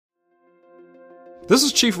This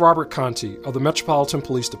is Chief Robert Conti of the Metropolitan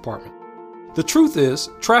Police Department. The truth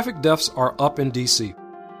is, traffic deaths are up in D.C.,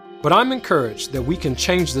 but I'm encouraged that we can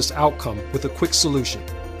change this outcome with a quick solution.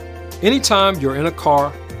 Anytime you're in a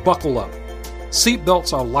car, buckle up.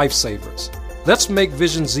 Seatbelts are lifesavers. Let's make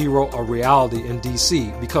Vision Zero a reality in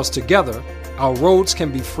D.C. because together, our roads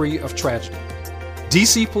can be free of tragedy.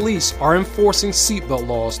 D.C. police are enforcing seatbelt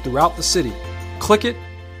laws throughout the city. Click it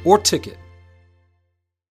or ticket.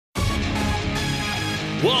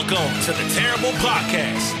 Welcome to the Terrible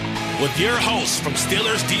Podcast with your hosts from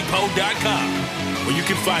SteelersDepot.com, where you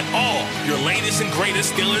can find all your latest and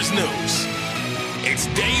greatest Steelers news. It's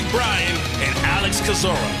Dave Bryan and Alex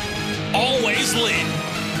Kozora, always lit,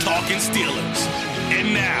 talking Steelers.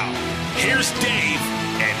 And now, here's Dave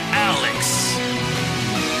and Alex.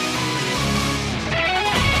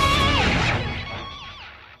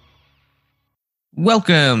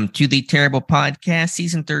 Welcome to the Terrible Podcast,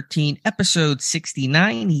 Season 13, Episode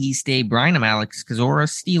 69. He's Dave Bryan. I'm Alex Kozora,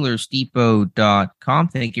 SteelersDepot.com.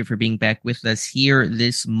 Thank you for being back with us here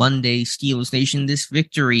this Monday, Steelers Nation, this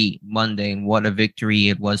Victory Monday. And what a victory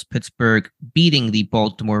it was. Pittsburgh beating the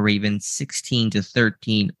Baltimore Ravens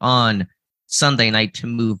 16-13 on Sunday night to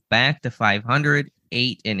move back to 500,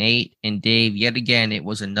 8-8. And Dave, yet again, it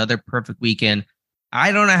was another perfect weekend.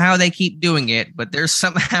 I don't know how they keep doing it, but there's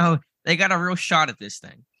somehow... they got a real shot at this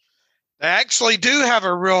thing. They actually do have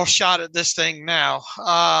a real shot at this thing now.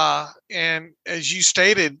 And as you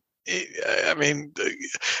stated,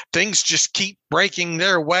 things just keep breaking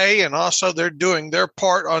their way, and also they're doing their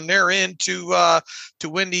part on their end to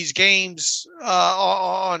win these games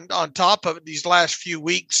on top of it these last few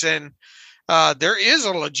weeks. And there is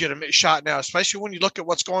a legitimate shot now, especially when you look at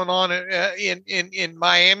what's going on in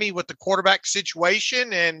Miami with the quarterback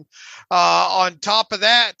situation. And on top of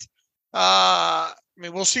that,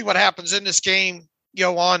 we'll see what happens in this game,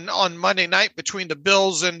 on Monday night between the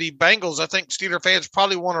Bills and the Bengals. I think Steeler fans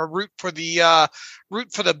probably want to root for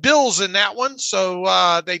the Bills in that one.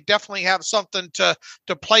 So they definitely have something to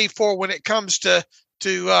play for when it comes to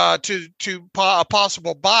a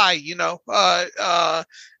possible bye,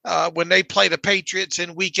 when they play the Patriots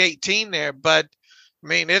in Week 18 there. But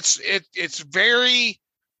it's very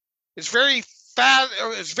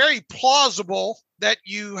plausible that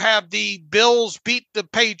you have the Bills beat the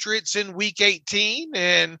Patriots in Week 18,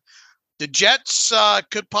 and the Jets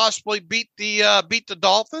could possibly beat the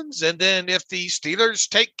Dolphins. And then if the Steelers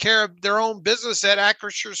take care of their own business at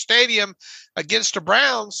Acrisure Stadium against the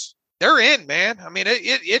Browns, they're in, man.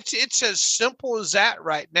 It's as simple as that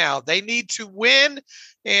right now. They need to win,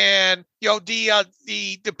 and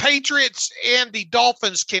the Patriots and the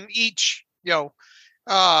Dolphins can each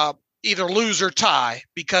either lose or tie,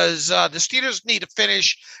 because the Steelers need to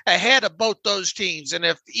finish ahead of both those teams. And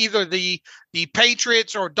if either the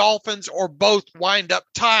Patriots or Dolphins or both wind up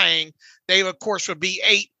tying, they of course would be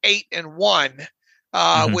 8-1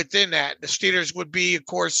 within that. The Steelers would be, of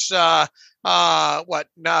course, 9-8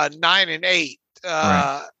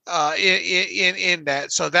 in that.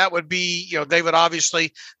 So that would be, they would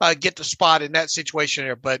obviously get the spot in that situation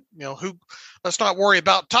there. But let's not worry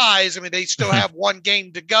about ties. They still have one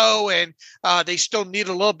game to go, and they still need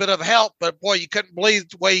a little bit of help. But boy, you couldn't believe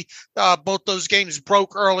the way both those games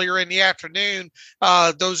broke earlier in the afternoon.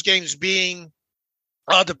 Those games being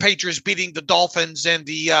the Patriots beating the Dolphins and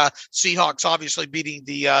the Seahawks obviously beating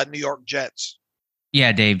the New York Jets.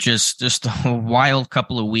 Yeah, Dave, just a wild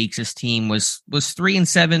couple of weeks. This team was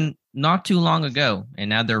 3-7 not too long ago, and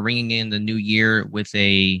now they're ringing in the new year with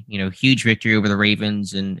a huge victory over the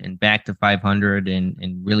Ravens and back to 500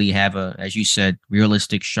 and really have a, as you said,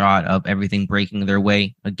 realistic shot of everything breaking their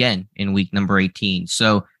way again in week number 18.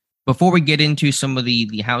 So before we get into some of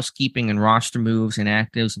the housekeeping and roster moves and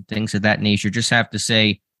actives and things of that nature, just have to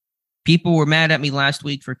say, people were mad at me last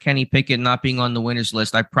week for Kenny Pickett not being on the winners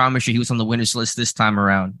list. I promise you he was on the winners list this time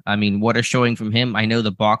around. What a showing from him. I know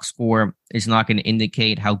the box score is not going to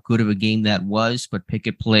indicate how good of a game that was, but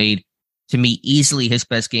Pickett played, to me, easily his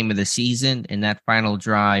best game of the season, and that final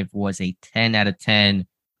drive was a 10 out of 10.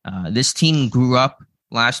 This team grew up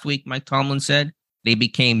last week, Mike Tomlin said. They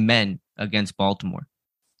became men against Baltimore.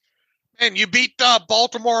 And you beat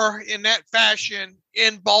Baltimore in that fashion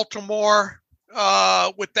in Baltimore.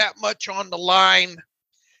 With that much on the line,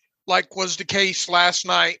 like was the case last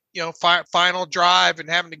night, final drive and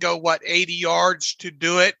having to go 80 yards to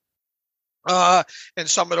do it, and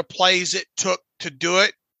some of the plays it took to do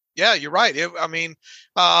it. Yeah, you're right.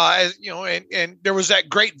 As and there was that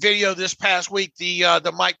great video this past week,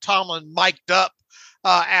 the Mike Tomlin mic'd up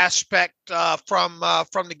aspect from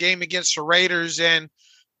the game against the Raiders, and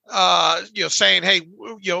saying, "Hey,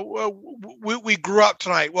 we grew up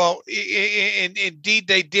tonight." Well, indeed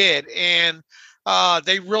they did, and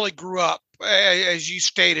they really grew up, as you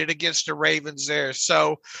stated, against the Ravens there.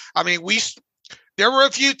 So, I mean, there were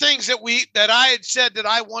a few things that I had said that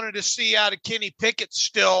I wanted to see out of Kenny Pickett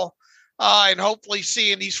still, and hopefully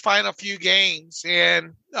see in these final few games.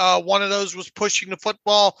 And one of those was pushing the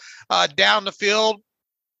football down the field,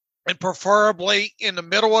 and preferably in the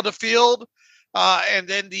middle of the field. And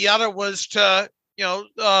then the other was to,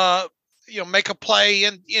 make a play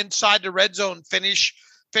inside the red zone, finish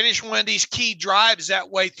one of these key drives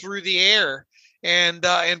that way through the air. And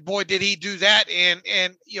boy, did he do that. And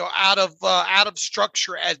out of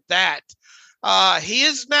structure at that. He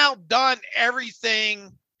has now done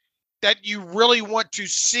everything that you really want to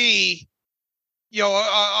see,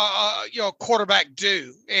 a quarterback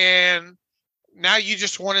do. And now you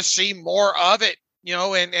just want to see more of it,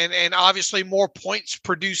 and obviously more points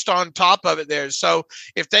produced on top of it there. So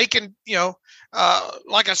if they can,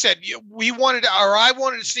 like I said, I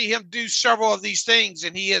wanted to see him do several of these things,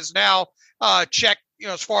 and he has now checked,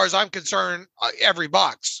 as far as I'm concerned, every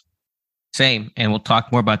box. Same. And we'll talk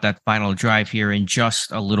more about that final drive here in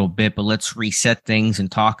just a little bit, but let's reset things and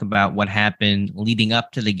talk about what happened leading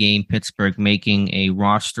up to the game. Pittsburgh making a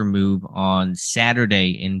roster move on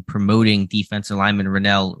Saturday in promoting defensive lineman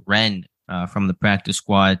Renell Wren from the practice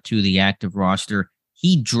squad to the active roster.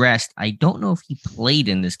 He dressed. I don't know if he played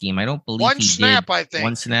in this game. I don't believe one he snap, did. I think.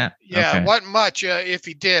 One snap? Yeah, okay. Wasn't much if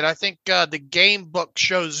he did. I think the game book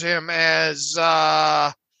shows him as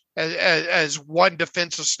one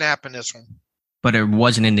defensive snap in this one. But it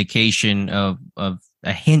was an indication of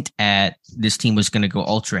a hint at this team was going to go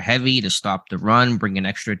ultra heavy to stop the run, bring an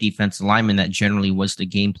extra defensive lineman. That generally was the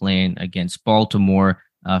game plan against Baltimore.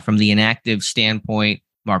 From the inactive standpoint,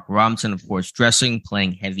 Mark Robinson, of course, dressing,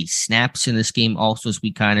 playing heavy snaps in this game, also as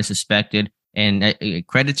we kind of suspected. And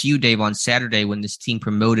credit to you, Dave, on Saturday when this team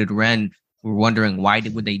promoted Wren, we're wondering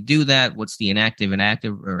would they do that? What's the inactive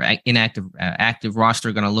active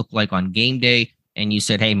roster going to look like on game day? And you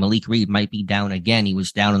said, hey, Malik Reed might be down again. He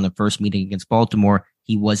was down in the first meeting against Baltimore.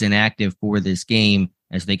 He was inactive for this game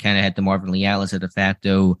as they kind of had the Marvin Leal as a de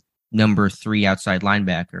facto number 3 outside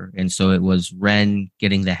linebacker. And so it was Wren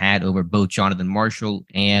getting the hat over both Jonathan Marshall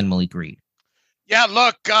and Malik Reed. Yeah,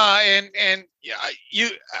 look, I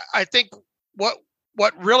think what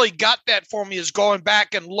really got that for me is going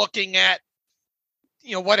back and looking at,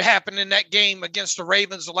 what happened in that game against the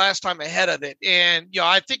Ravens the last time ahead of it. And,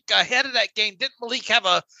 I think ahead of that game, didn't Malik have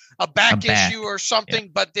a back issue or something?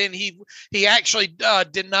 Yeah. But then he actually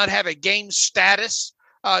did not have a game status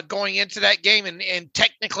going into that game and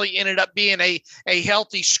technically ended up being a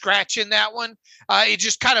healthy scratch in that one. It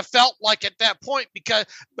just kind of felt like at that point, because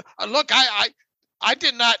look, I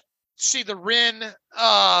did not see the Wren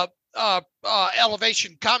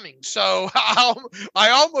elevation coming. So I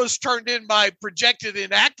almost turned in my projected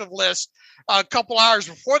inactive list a couple hours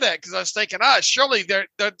before that, because I was thinking, surely they're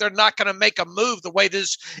not going to make a move the way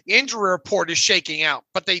this injury report is shaking out.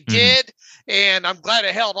 But they did, and I'm glad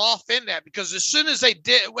it held off in that, because as soon as they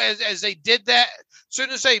did, as they did that, as soon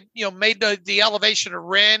as they made the elevation of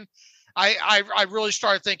Wren, I really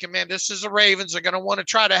started thinking, man, this is the Ravens. They're going to want to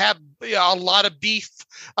try to have a lot of beef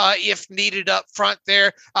if needed up front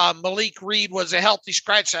there. Malik Reed was a healthy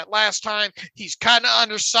scratch that last time. He's kind of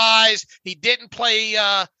undersized. He didn't play.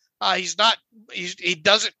 He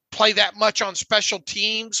doesn't play that much on special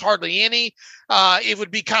teams, hardly any. It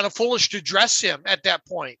would be kind of foolish to dress him at that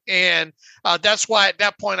point. And that's why at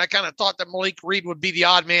that point I kind of thought that Malik Reed would be the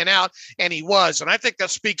odd man out, and he was. And I think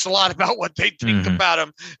that speaks a lot about what they think about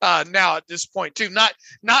him now at this point too. Not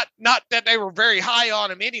that they were very high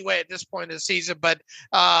on him anyway at this point in the season, but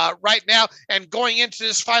right now and going into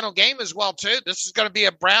this final game as well too. This is going to be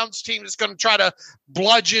a Browns team that's going to try to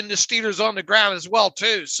bludgeon the Steelers on the ground as well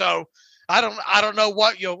too. So I don't know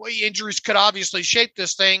what injuries could obviously shape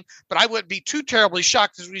this thing, but I wouldn't be too terribly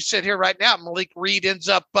shocked as we sit here right now. Malik Reed ends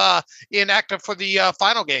up inactive for the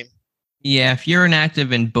final game. Yeah, if you're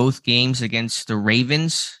inactive in both games against the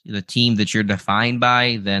Ravens, the team that you're defined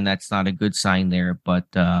by, then that's not a good sign there. But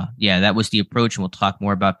that was the approach, and we'll talk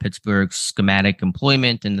more about Pittsburgh's schematic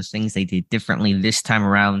employment and the things they did differently this time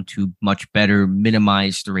around to much better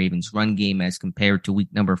minimize the Ravens' run game as compared to week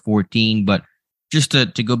number 14. But just to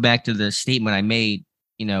go back to the statement I made,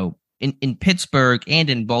 in Pittsburgh and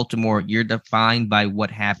in Baltimore, you're defined by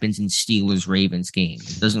what happens in Steelers-Ravens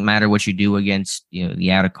games. It doesn't matter what you do against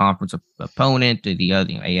the out-of-conference opponent or the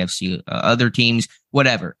other AFC other teams,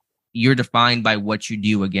 whatever. You're defined by what you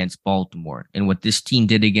do against Baltimore. And what this team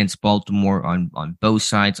did against Baltimore on both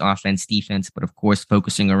sides, offense, defense, but of course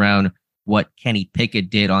focusing around what Kenny Pickett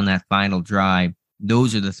did on that final drive,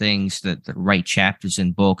 those are the things that write chapters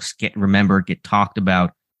in books, get talked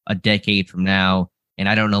about a decade from now. And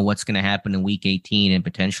I don't know what's going to happen in week 18 and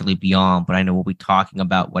potentially beyond, but I know we'll be talking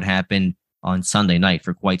about what happened on Sunday night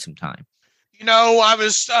for quite some time. I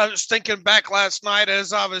was thinking back last night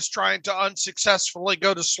as I was trying to unsuccessfully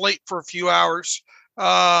go to sleep for a few hours.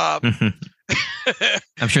 I'm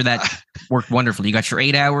sure that worked wonderfully. You got your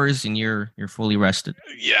 8 hours and you're fully rested.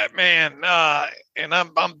 Yeah, man. And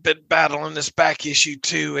I'm been battling this back issue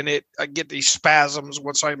too, and I get these spasms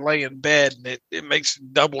once I lay in bed, and it makes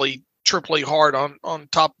it doubly, triply hard on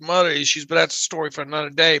top of my other issues. But that's a story for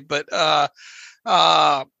another day. But I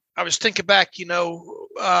was thinking back,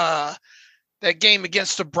 that game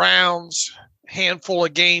against the Browns, handful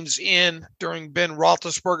of games in during Ben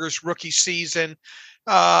Roethlisberger's rookie season,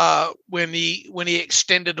 when he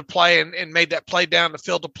extended the play and made that play down the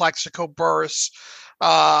field to Plaxico Burress.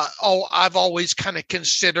 I've always kind of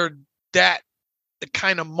considered that the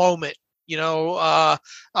kind of moment,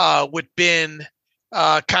 with Ben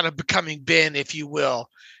kind of becoming Ben, if you will.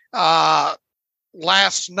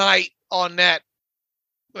 Last night on that,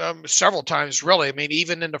 several times, really. I mean,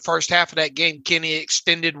 even in the first half of that game, Kenny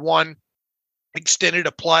extended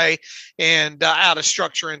a play and out of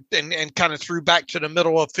structure and kind of threw back to the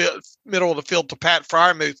middle of the field to Pat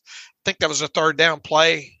Freiermuth. I think that was a third down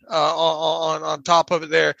play on top of it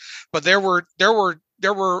there. But there were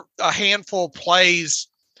a handful of plays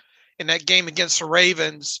in that game against the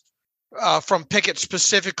Ravens from Pickett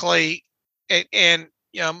specifically, and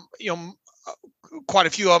quite a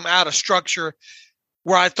few of them out of structure,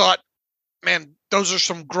 where I thought, man, those are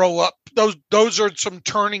some grow up. Those are some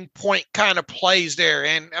turning point kind of plays there.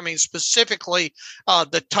 And I mean, specifically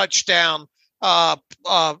the touchdown,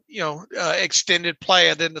 extended play,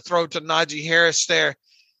 and then the throw to Najee Harris there.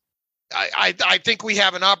 I think we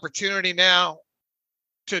have an opportunity now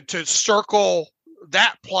to circle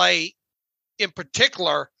that play in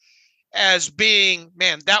particular as being,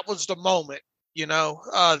 man, that was the moment.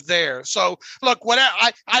 There. So look,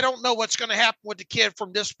 I don't know what's going to happen with the kid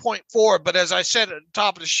from this point forward, but as I said at the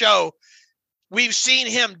top of the show, we've seen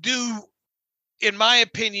him do, in my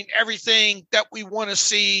opinion, everything that we want to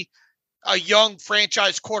see a young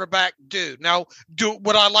franchise quarterback do. Now,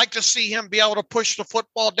 would I like to see him be able to push the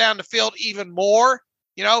football down the field even more?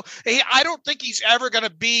 I don't think he's ever going to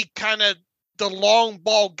be kind of the long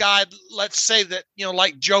ball guy, let's say that,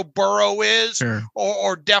 like Joe Burrow is, sure.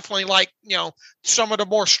 or definitely like, some of the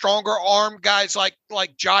more stronger arm guys like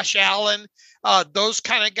Josh Allen, those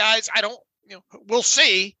kind of guys. I don't, we'll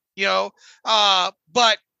see,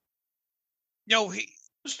 but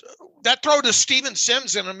that throw to Steven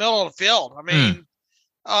Sims in the middle of the field. I mean,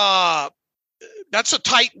 that's a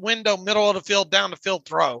tight window, middle of the field, down the field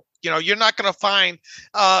throw. You're not going to find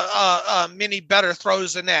many better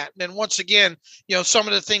throws than that. And then once again, some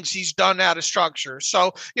of the things he's done out of structure.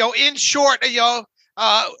 So, in short,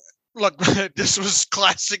 look, this was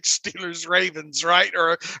classic Steelers Ravens, right?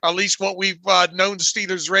 Or at least what we've known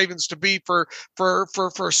Steelers Ravens to be for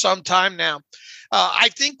some time now. I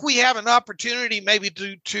think we have an opportunity maybe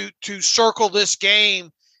to circle this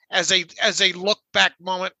game as a look back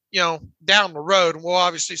moment, down the road. And we'll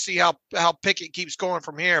obviously see how Pickett keeps going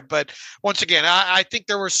from here. But once again, I think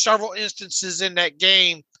there were several instances in that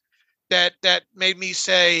game that made me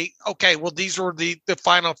say, okay, well, these were the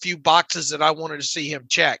final few boxes that I wanted to see him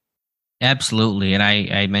check. Absolutely. And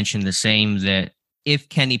I mentioned the same, that if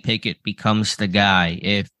Kenny Pickett becomes the guy,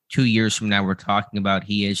 if 2 years from now we're talking about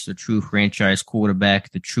he is the true franchise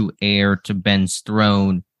quarterback, the true heir to Ben's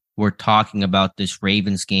throne, we're talking about this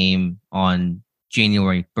Ravens game on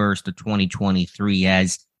January 1st of 2023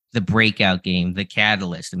 as the breakout game, the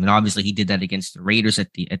catalyst. I mean, obviously he did that against the Raiders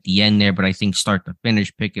at the end there, but I think start to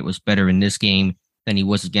finish, Pickett was better in this game than he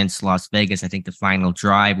was against Las Vegas. I think the final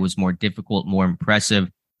drive was more difficult, more impressive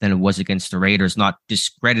than it was against the Raiders, not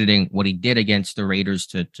discrediting what he did against the Raiders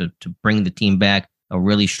to bring the team back. A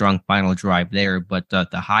really strong final drive there, but the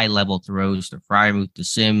high level throws to Freiermuth, to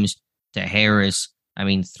Sims, to Harris. I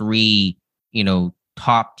mean, 3,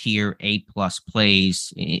 top tier A+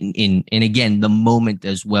 plays in again, the moment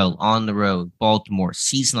as well, on the road, Baltimore,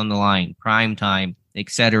 season on the line, prime time, et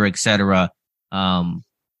cetera, et cetera.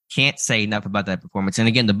 Can't say enough about that performance. And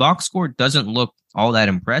again, the box score doesn't look all that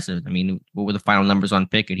impressive. I mean, what were the final numbers on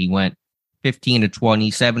Pickett? He went 15 to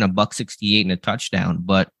 27, $168 and a touchdown,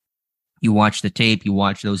 but you watch the tape, you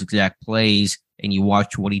watch those exact plays, and you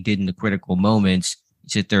watch what he did in the critical moments. You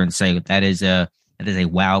sit there and say that is a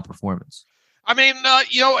wow performance. I mean,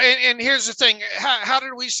 and here's the thing. How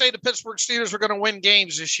did we say the Pittsburgh Steelers were going to win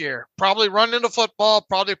games this year? Probably running the football,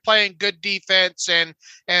 probably playing good defense, and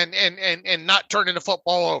not turning the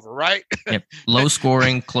football over, right? Yep. Low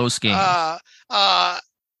scoring, close game. And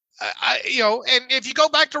if you go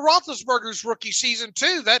back to Roethlisberger's rookie season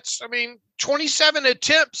too, 27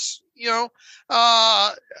 attempts.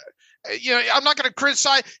 I'm not going to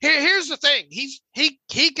criticize. Here's the thing: he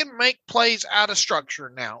can make plays out of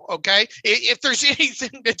structure now. Okay, if there's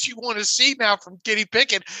anything that you want to see now from Kenny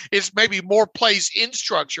Pickett, it's maybe more plays in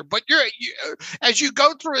structure. But as you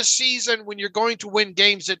go through a season when you're going to win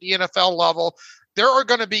games at the NFL level, there are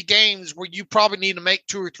going to be games where you probably need to make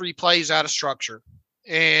 2 or 3 plays out of structure,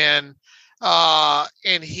 and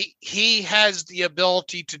he has the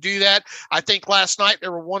ability to do that. I think last night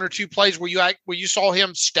there were 1 or 2 plays where you saw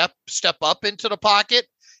him step up into the pocket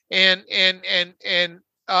and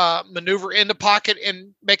maneuver in the pocket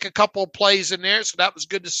and make a couple of plays in there. So that was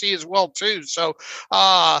good to see as well too. So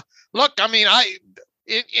look, I mean,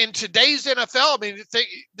 in today's NFL, I mean,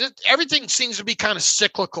 everything seems to be kind of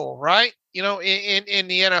cyclical, right? In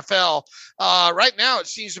the NFL right now, it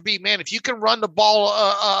seems to be, man, if you can run the ball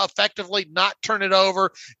effectively, not turn it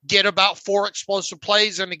over, get about 4 explosive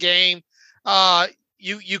plays in the game,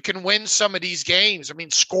 you can win some of these games. I mean,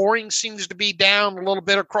 scoring seems to be down a little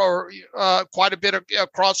bit across, quite a bit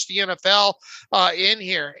across the NFL in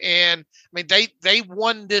here. And I mean, they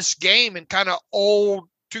won this game in kind of old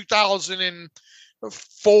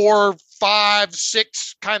 2004, 5,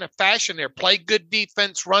 6 kind of fashion there. Play good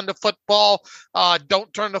defense, run the football,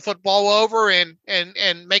 don't turn the football over, and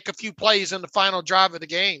make a few plays in the final drive of the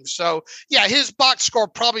game. So yeah, his box score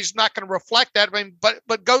probably is not going to reflect that. I mean, but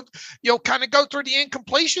go, kind of go through the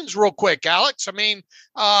incompletions real quick, Alex. I mean,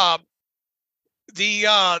 the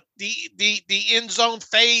end zone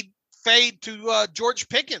fade to George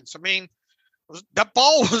Pickens. I mean, that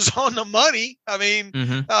ball was on the money. I mean,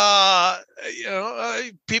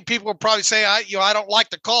 people will probably say, I don't like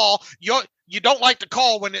the call. You don't like the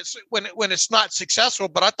call when it's not successful,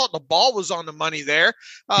 but I thought the ball was on the money there.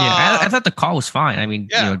 I thought the call was fine. I mean,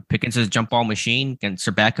 Pickens is a jump ball machine, against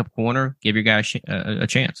your backup corner, give your guy a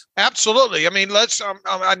chance. Absolutely. I mean,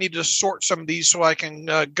 I need to sort some of these so I can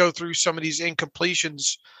go through some of these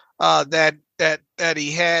incompletions that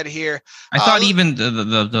he had here. I thought even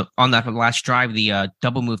the on that last drive, the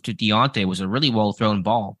double move to Deontay was a really well thrown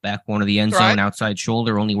ball, back one of the end zone, outside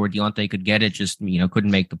shoulder, only where Deontay could get it, just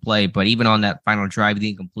couldn't make the play. But even on that final drive,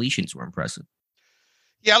 the incompletions were impressive.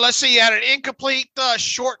 Yeah, let's see. You had an incomplete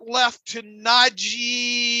short left to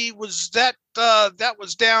Najee. Was that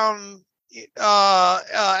was down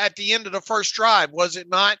at the end of the first drive, was it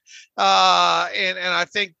not? And I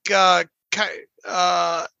think.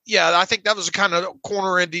 I think that was a kind of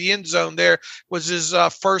corner into the end zone there. Was his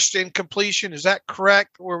first incompletion. Is that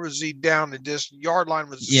correct? Or was he down the yard line?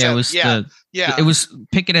 It was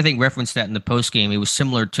Pickett, I think, referenced that in the post game. It was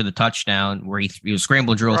similar to the touchdown where he was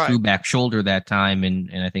scramble drill through back shoulder that time. And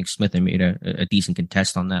I think Smith had made a decent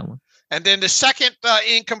contest on that one. And then the second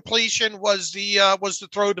incompletion was the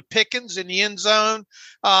throw to Pickens in the end zone.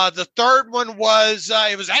 The third one was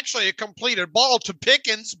it was actually a completed ball to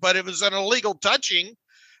Pickens, but it was an illegal touching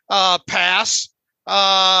pass.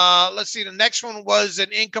 Let's see. The next one was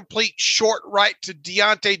an incomplete short right to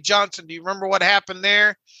Deontay Johnson. Do you remember what happened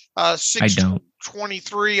there? I don't.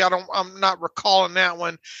 23. I'm not recalling that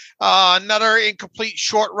one. Another incomplete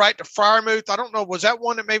short right to Freiermuth. I don't know. Was that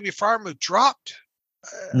one that maybe Freiermuth dropped?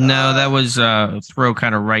 No, that was a throw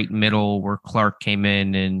kind of right middle where Clark came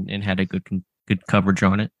in and had a good coverage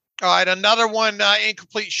on it. All right, another one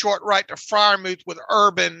incomplete short right to Freiermuth with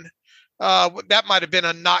Urban. That might have been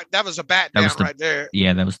a knock. That was a bat down right there.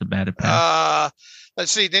 Yeah, that was the batted pass.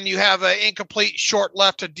 Let's see. Then you have an incomplete short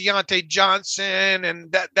left to Deontay Johnson,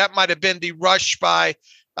 and that might have been the rush by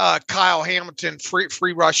Kyle Hamilton,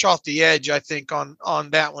 free rush off the edge, I think, on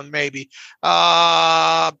that one maybe.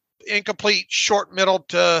 Incomplete short middle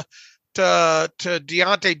to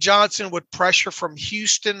Deontay Johnson with pressure from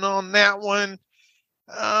Houston on that one.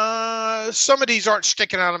 Some of these aren't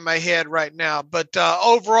sticking out of my head right now, but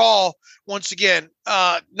overall, once again,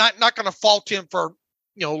 not going to fault him for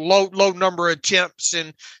low number of attempts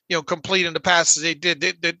and completing the passes they did.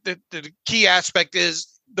 The key aspect is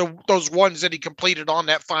those ones that he completed on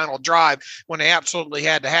that final drive when they absolutely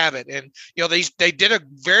had to have it. And, they did a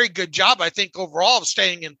very good job, I think, overall of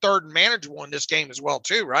staying in third and manageable in this game as well,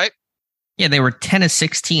 too, right? Yeah, they were 10 of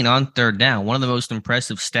 16 on third down. One of the most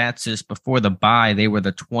impressive stats is before the bye, they were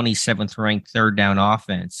the 27th ranked third down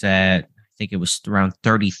offense at, I think it was around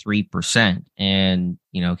 33%. And,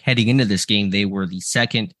 heading into this game, they were the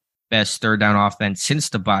second best third down offense since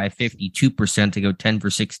the bye, 52% to go 10 for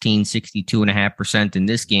 16, 62.5% in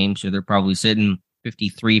this game. So they're probably sitting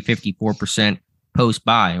 53, 54% post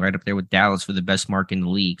bye, right up there with Dallas for the best mark in the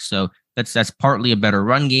league. So that's partly a better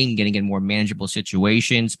run game, getting in more manageable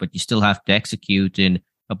situations, but you still have to execute in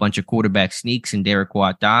a bunch of quarterback sneaks and Derek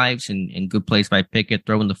Watt dives and good plays by Pickett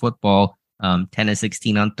throwing the football. 10 to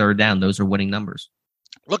 16 on third down. Those are winning numbers.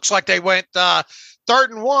 Looks like they went 3rd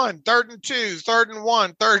and 1, 3rd and 2, 3rd and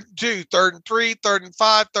 1, 3rd and 2, 3rd and 3, 3rd and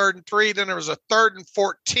 5, 3rd and 3. Then there was a 3rd and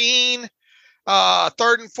 14,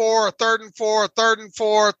 3rd and 4, 3rd and 4, 3rd and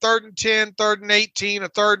 4, 3rd and 10, 3rd and 18, a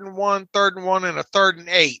 3rd and 1, 3rd and 1, and a 3rd and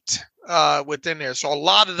 8 within there. So a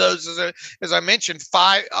lot of those, as I mentioned,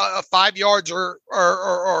 5 yards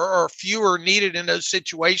or fewer needed in those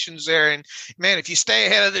situations there. And man, if you stay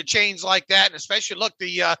ahead of the chains like that, and especially look,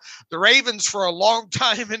 the Ravens for a long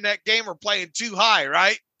time in that game are playing too high,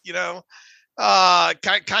 right? You know,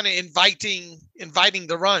 kind of inviting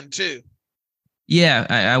the run too. Yeah,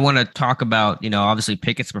 I want to talk about, obviously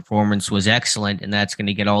Pickett's performance was excellent, and that's going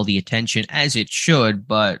to get all the attention as it should.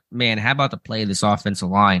 But, man, how about the play of this offensive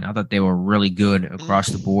line? I thought they were really good across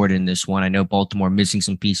the board in this one. I know Baltimore missing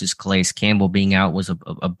some pieces. Calais Campbell being out was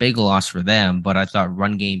a big loss for them, but I thought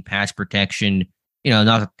run game, pass protection,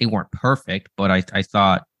 not that they weren't perfect, but I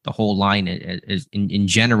thought the whole line in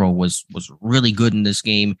general was really good in this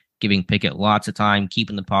game, giving Pickett lots of time,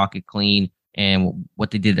 keeping the pocket clean. And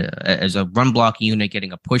what they did as a run block unit,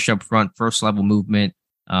 getting a push up front, first level movement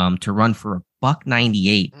to run for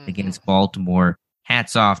 $198 against Baltimore.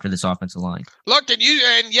 Hats off to this offensive line. Look,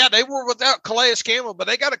 yeah, they were without Calais Campbell, but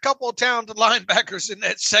they got a couple of talented linebackers in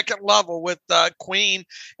that second level with Queen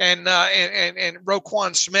and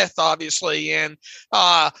Roquan Smith, obviously. And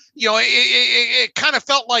it kind of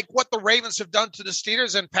felt like what the Ravens have done to the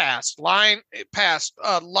Steelers in past.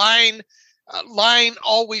 Line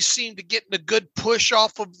always seemed to get a good push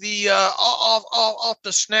off of the off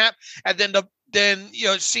the snap, and then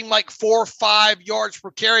it seemed like 4 or 5 yards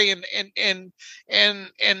per carry, and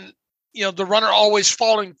the runner always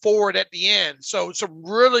falling forward at the end. So some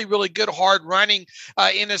really, really good hard running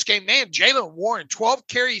in this game. Man, Jaylen Warren, 12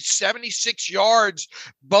 carries, 76 yards,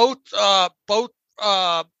 both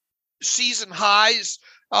season highs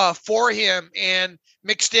for him, and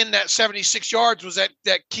mixed in that 76 yards was that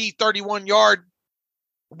key 31-yard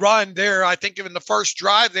run there, I think, in the first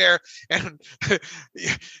drive there. And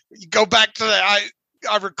you go back to that.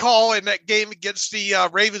 I recall in that game against the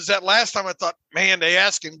Ravens that last time, I thought, man, they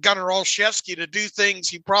asking Gunnar Olszewski to do things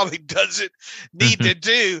he probably doesn't need to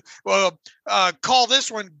do. Well, call this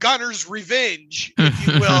one Gunner's revenge, if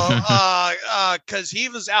you will, because he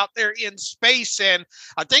was out there in space. And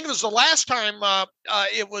I think it was the last time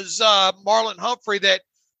it was Marlon Humphrey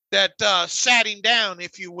that sat him down,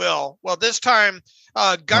 if you will. Well, this time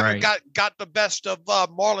Gunner got the best of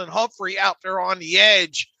Marlon Humphrey out there on the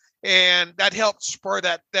edge. And that helped spur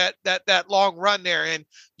that long run there. And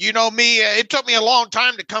you know me, it took me a long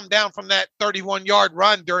time to come down from that 31-yard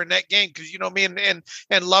run during that game, because you know me and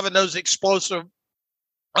loving those explosive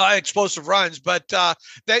runs, but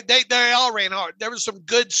they all ran hard. There was some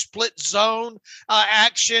good split zone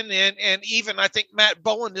action, and even I think Matt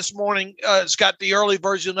Bowen this morning has got the early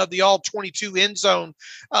version of the all 22 end zone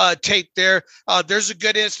tape there. There's a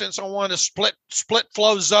good instance on one of the split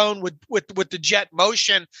flow zone with the jet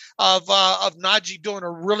motion of Najee doing a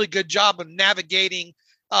really good job of navigating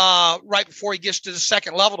right before he gets to the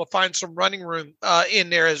second level to find some running room in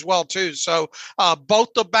there as well too. So both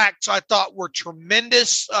the backs I thought were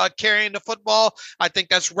tremendous carrying the football. I think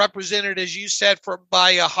that's represented, as you said,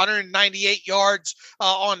 by 198 yards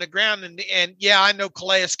on the ground. And yeah, I know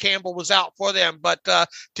Calais Campbell was out for them, but to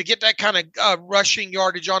get that kind of rushing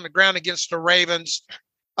yardage on the ground against the Ravens,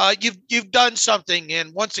 you've done something.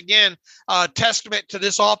 And once again, testament to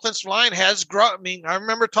this offensive line has grown. I mean, I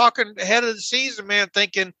remember talking ahead of the season, man,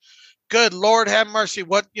 thinking, good Lord have mercy,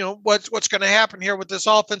 what's going to happen here with this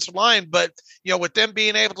offensive line? But, with them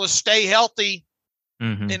being able to stay healthy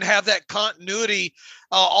and have that continuity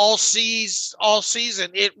all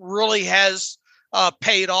season, it really has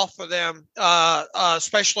paid off for them,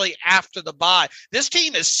 especially after the bye. This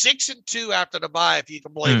team is 6-2 after the bye, if you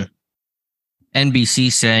can believe it.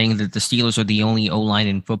 NBC saying that the Steelers are the only O-line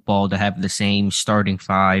in football to have the same starting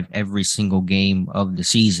five every single game of the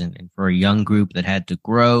season. And for a young group that had to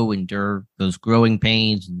endure those growing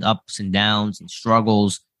pains and ups and downs and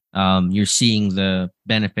struggles, you're seeing the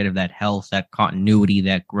benefit of that health, that continuity,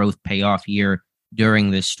 that growth pay off here during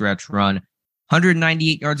this stretch run.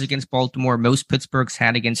 198 yards against Baltimore, most Pittsburgh's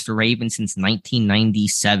had against the Ravens since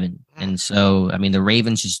 1997. And so, I mean, the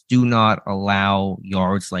Ravens just do not allow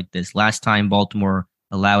yards like this. Last time Baltimore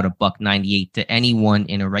allowed a $198 to anyone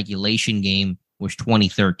in a regulation game was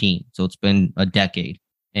 2013. So it's been a decade,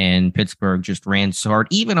 and Pittsburgh just ran so hard.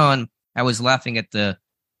 Even on, I was laughing at the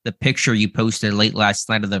picture you posted late last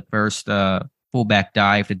night of the first fullback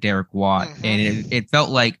dive to Derek Watt, and it felt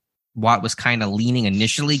like Watt was kind of leaning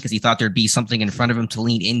initially because he thought there'd be something in front of him to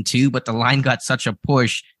lean into, but the line got such a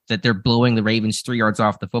push that they're blowing the Ravens 3 yards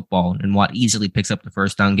off the football, and Watt easily picks up the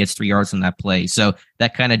first down, gets 3 yards on that play. So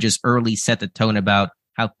that kind of just early set the tone about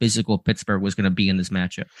how physical Pittsburgh was going to be in this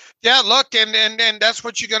matchup. Yeah, look, and that's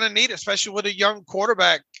what you're going to need, especially with a young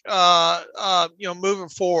quarterback, moving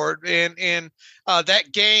forward. And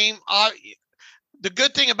that game, the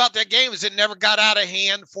good thing about that game is it never got out of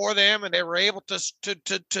hand for them, and they were able to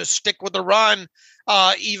stick with the run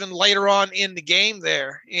even later on in the game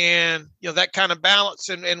there. And, that kind of balance.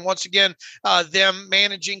 And once again, them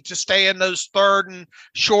managing to stay in those third and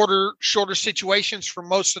shorter situations for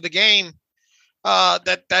most of the game,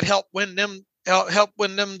 that helped win them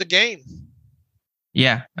the game.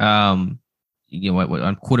 Yeah. On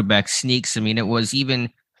quarterback sneaks, I mean, it was even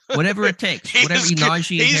whatever it takes, whatever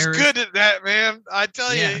Najee Harris. He's good at that, man. I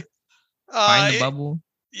tell you. Find the bubble.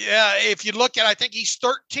 Yeah, if you look at, I think he's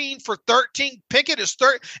 13 for 13. Pickett is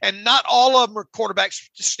 30, and not all of them are quarterback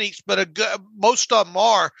sneaks, but most of them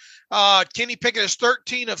are. Kenny Pickett is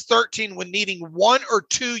 13 of 13 when needing 1 or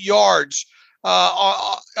 2 yards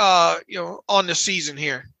on the season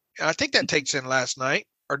here. And I think that takes in last night,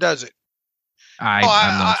 or does it? I'm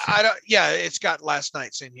not sure. I don't. Yeah, it's got last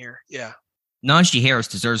night's in here. Yeah. Najee Harris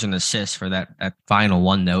deserves an assist for that final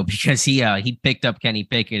one, though, because he picked up Kenny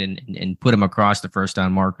Pickett and put him across the first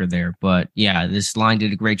down marker there. But yeah, this line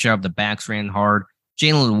did a great job. The backs ran hard.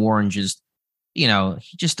 Jaylen Warren just, he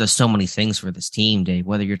just does so many things for this team, Dave,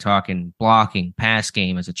 whether you're talking blocking, pass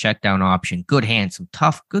game as a check down option, good hands, some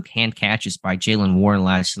tough, good hand catches by Jaylen Warren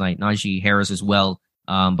last night. Najee Harris as well.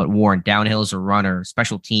 But Warren downhill as a runner,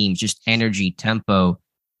 special teams, just energy, tempo,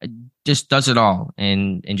 just does it all,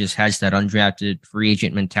 and just has that undrafted free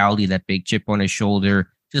agent mentality, that big chip on his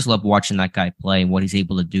shoulder. Just love watching that guy play and what he's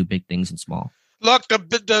able to do, big things and small. Look,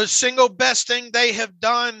 the single best thing they have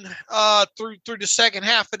done through the second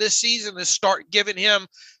half of this season is start giving him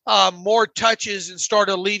more touches and start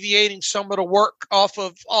alleviating some of the work off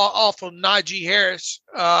of Najee Harris.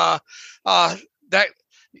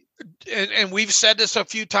 And we've said this a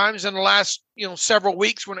few times in the last several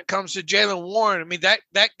weeks when it comes to Jaylen Warren. I mean,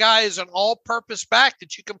 that guy is an all-purpose back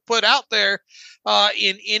that you can put out there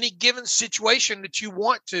in any given situation that you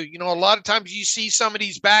want to. A lot of times you see some of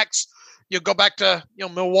these backs. You go back to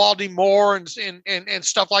Milwaukie Moore and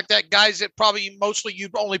stuff like that. Guys that probably mostly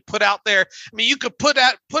you'd only put out there. I mean, you could put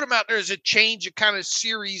them out there as a change of kind of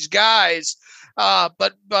series guys.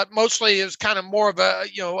 But mostly it was kind of more of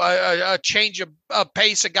a change of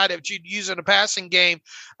pace, a guy that you'd use in a passing game.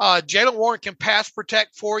 Jaylen Warren can pass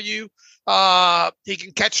protect for you. He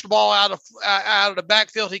can catch the ball out of the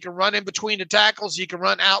backfield. He can run in between the tackles. He can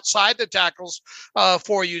run outside the tackles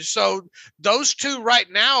for you. So those two right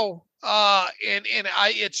now,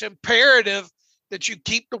 it's imperative that you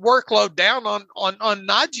keep the workload down on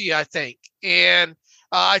Najee, I think, and.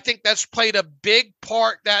 I think that's played a big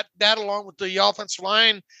part, that along with the offensive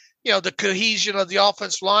line, the cohesion of the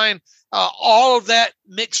offensive line, all of that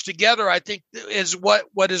mixed together, I think is what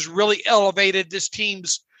has really elevated this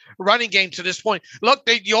team's running game to this point. Look,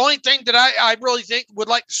 the only thing that I really think would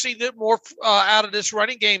like to see more out of this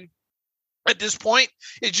running game at this point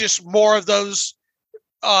is just more of those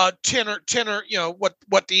tenor,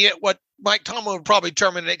 what Mike Tomlin would probably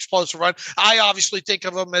term an explosive run. I obviously think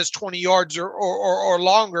of them as 20 yards or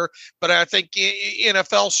longer, but I think in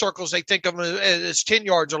NFL circles, they think of them as 10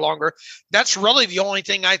 yards or longer. That's really the only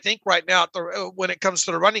thing I think right now when it comes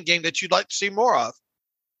to the running game that you'd like to see more of.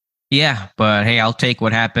 Yeah, but hey, I'll take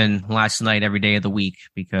what happened last night every day of the week,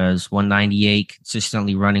 because 198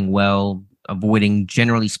 consistently running well, avoiding,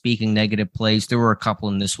 generally speaking, negative plays. There were a couple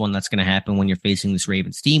in this one that's going to happen when you're facing this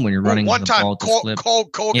Ravens team, when you're running one the time, ball to Cole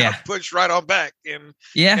got pushed right on back, and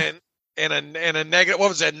a negative. What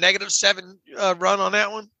was that? -7 run on that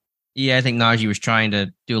one. Yeah, I think Najee was trying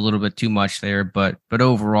to do a little bit too much there, but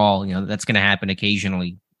overall, that's going to happen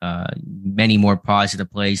occasionally. Many more positive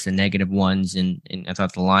plays than negative ones, and I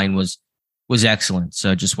thought the line was excellent.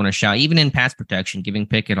 So just want to shout, even in pass protection, giving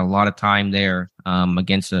Pickett a lot of time there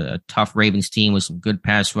against a tough Ravens team with some good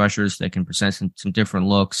pass rushers that can present some different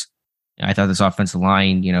looks. I thought this offensive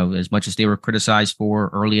line, as much as they were criticized for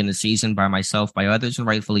early in the season by myself, by others, and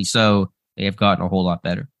rightfully so, they have gotten a whole lot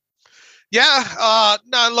better. Yeah.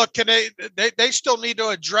 No, look, they still need to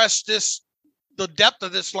address the depth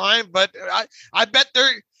of this line, but I bet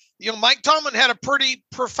they're, Mike Tomlin had a pretty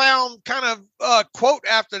profound kind of quote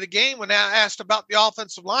after the game when asked about the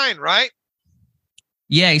offensive line, right?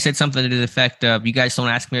 Yeah, he said something to the effect of, "You guys don't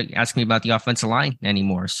ask me about the offensive line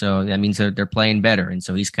anymore." So that means they're playing better, and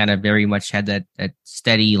so he's kind of very much had that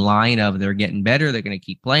steady line of they're getting better, they're going to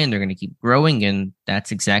keep playing, they're going to keep growing, and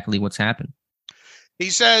that's exactly what's happened. He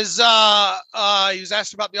says he was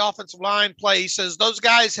asked about the offensive line play. He says those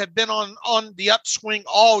guys have been on the upswing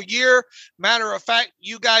all year. Matter of fact,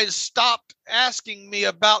 you guys stopped asking me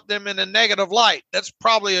about them in a negative light. That's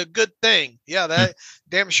probably a good thing. Yeah, that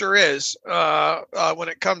damn sure is when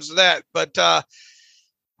it comes to that. But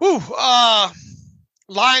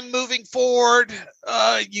line moving forward,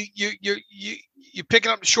 you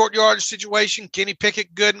picking up the short yardage situation. Kenny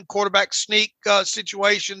Pickett good in quarterback sneak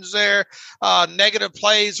situations there. Negative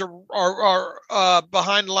plays are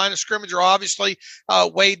behind the line of scrimmage are obviously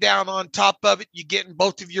way down on top of it. You getting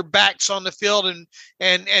both of your backs on the field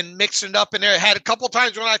and mixing it up in there. Had a couple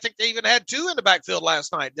times when I think they even had two in the backfield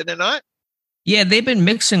last night, did they not? Yeah, they've been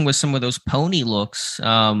mixing with some of those pony looks.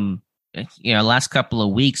 Last couple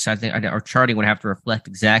of weeks, I think our charting would have to reflect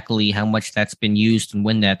exactly how much that's been used and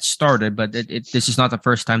when that started. But this is not the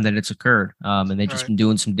first time that it's occurred, and they've just been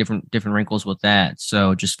doing some different wrinkles with that.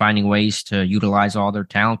 So just finding ways to utilize all their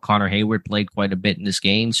talent. Connor Hayward played quite a bit in this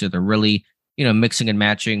game, so they're really mixing and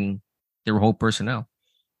matching their whole personnel.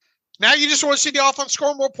 Now you just want to see the offense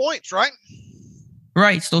score more points, right?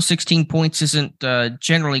 Right. Still 16 points isn't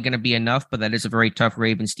generally going to be enough, but that is a very tough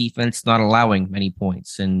Ravens defense, not allowing many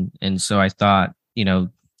points. And so I thought,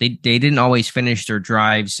 they didn't always finish their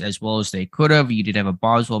drives as well as they could have. You did have a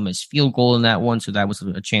Boswell missed field goal in that one, so that was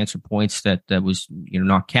a chance for points that was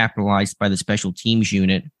not capitalized by the special teams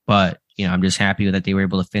unit. But I'm just happy that they were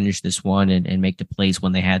able to finish this one and make the plays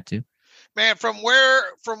when they had to. Man, from where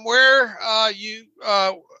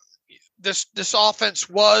this offense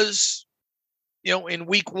was, in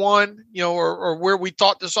week one, or where we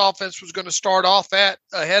thought this offense was going to start off at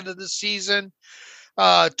ahead of the season,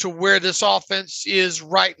 to where this offense is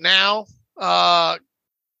right now,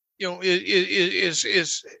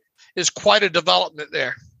 is quite a development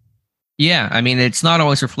there. Yeah, I mean, it's not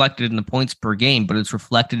always reflected in the points per game, but it's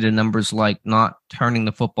reflected in numbers like not turning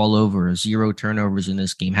the football over, 0 turnovers in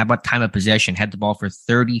this game. How about time of possession? Had the ball for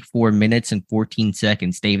 34 minutes and 14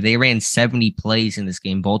 seconds, Dave. They ran 70 plays in this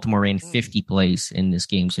game. Baltimore ran 50 plays in this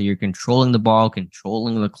game. So you're controlling the ball,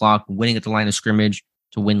 controlling the clock, winning at the line of scrimmage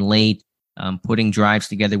to win late, putting drives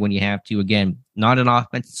together when you have to. Again, not an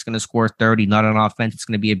offense that's going to score 30, not an offense that's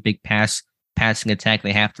going to be a big passing attack.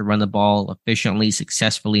 They have to run the ball efficiently,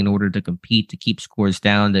 successfully in order to compete, to keep scores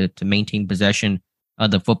down, to maintain possession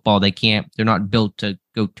of the football. They're not built to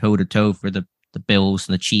go toe to toe for the Bills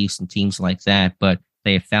and the Chiefs and teams like that, but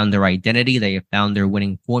they have found their identity. They have found their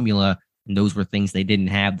winning formula. And those were things they didn't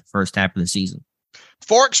have the first half of the season.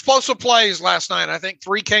 4 explosive plays last night. I think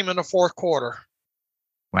 3 came in the fourth quarter.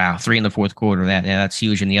 Wow. 3 in the fourth quarter. That's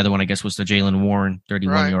huge. And the other one, I guess, was the Jaylen Warren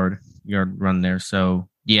 31 yard run there. So,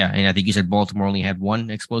 yeah, and I think you said Baltimore only had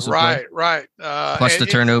 1 explosive play. Right. Plus the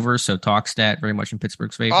turnovers, so talk stat very much in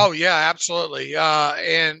Pittsburgh's favor. Oh, yeah, absolutely.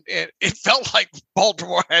 And it felt like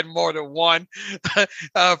Baltimore had more than 1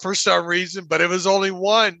 for some reason, but it was only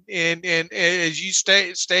 1. And as you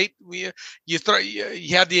state, you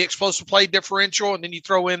have the explosive play differential, and then you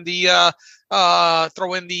throw in the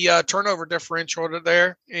turnover differential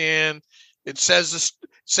there, and it says the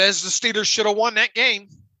Steelers should have won that game.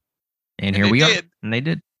 And here we are. And they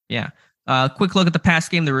did. Yeah. Quick look at the pass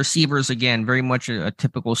game. The receivers, again, very much a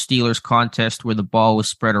typical Steelers contest where the ball was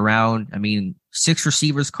spread around. I mean, 6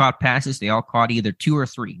 receivers caught passes. They all caught either 2 or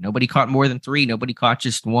 3. Nobody caught more than 3. Nobody caught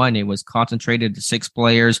just 1. It was concentrated to 6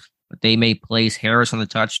 players, but they made plays. Harris on the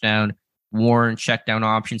touchdown, Warren check down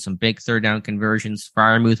options, some big third down conversions,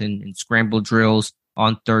 Freiermuth and scramble drills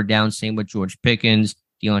on third down. Same with George Pickens,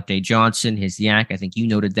 Deontay Johnson, his yak. I think you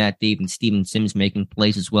noted that, Dave, and Steven Sims making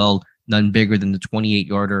plays as well. None bigger than the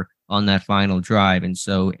 28-yarder on that final drive. And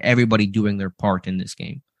so everybody doing their part in this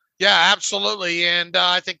game. Yeah, absolutely. And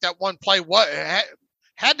I think that one play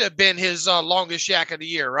had to have been his longest yak of the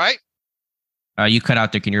year, right? You cut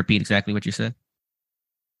out there. Can you repeat exactly what you said?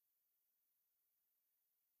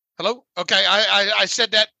 Hello? Okay, I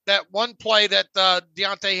said that one play that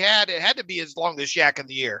Deontay had, it had to be his longest yak of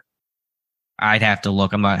the year. I'd have to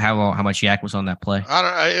look. I'm not how much yak was on that play.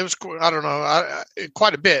 I don't know.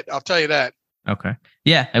 Quite a bit. I'll tell you that. Okay.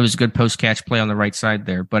 Yeah, it was a good post catch play on the right side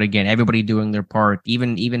there. But again, everybody doing their part.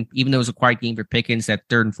 Even though it was a quiet game for Pickens, that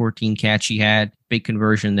 3rd and 14 catch he had, big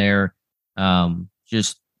conversion there.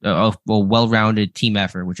 Just a well-rounded team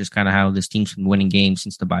effort, which is kind of how this team's been winning games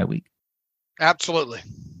since the bye week. Absolutely.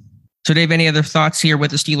 So, Dave, any other thoughts here with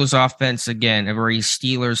the Steelers offense? Again, a very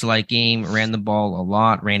Steelers-like game, ran the ball a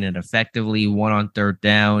lot, ran it effectively, won on third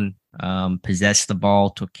down, possessed the ball,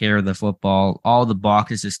 took care of the football. All the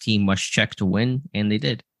boxes this team must check to win, and they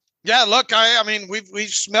did. Yeah, look, I mean, we've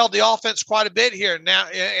smelled the offense quite a bit here now,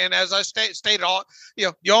 and as I stated, all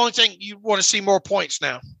the only thing you want to see more points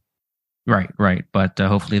now. Right. But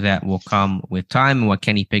hopefully that will come with time, and what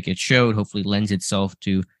Kenny Pickett showed hopefully lends itself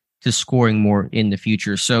to scoring more in the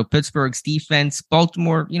future. So Pittsburgh's defense,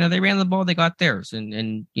 Baltimore, they ran the ball, they got theirs,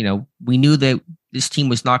 and we knew that this team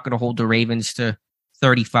was not going to hold the Ravens to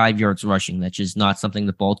 35 yards rushing. That's just not something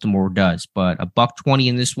that Baltimore does. But $120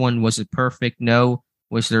 in this one, was it perfect? No.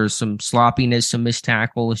 Was there some sloppiness, some missed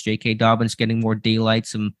tackles, J.K. Dobbins getting more daylight,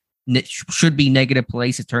 some should be negative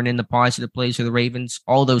plays to turn into positive plays for the Ravens?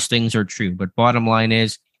 All those things are true. But bottom line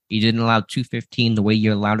is, you didn't allow 215 the way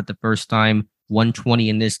you allowed it the first time. 120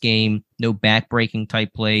 in this game, no back-breaking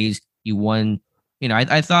type plays. You won.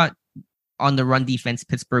 I thought on the run defense,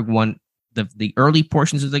 Pittsburgh won the early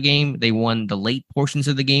portions of the game. They won the late portions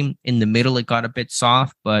of the game. In the middle, it got a bit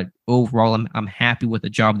soft, but overall, I'm happy with the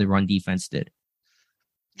job the run defense did.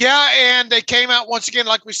 Yeah, and they came out once again,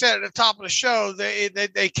 like we said at the top of the show.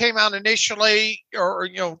 They came out initially, or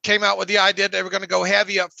came out with the idea they were going to go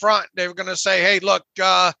heavy up front. They were going to say, "Hey, look,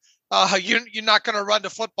 you're not going to run the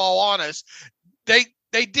football on us."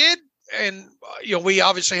 They did, and we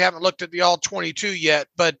obviously haven't looked at the all 22 yet,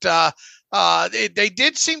 but they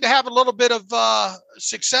did seem to have a little bit of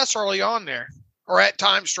success early on there, or at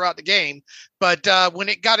times throughout the game. But when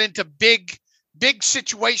it got into big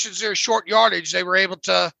situations there, short yardage, they were able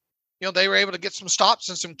to get some stops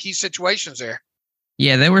in some key situations there.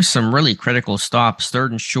 Yeah, there were some really critical stops,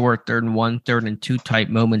 3rd and short, 3rd and 1, 3rd and 2 type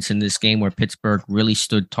moments in this game where Pittsburgh really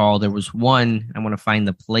stood tall. There was one, I want to find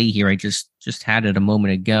the play here. I just had it a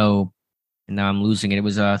moment ago, and now I'm losing it. It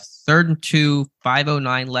was a 3rd and 2,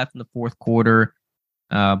 5:09 left in the fourth quarter.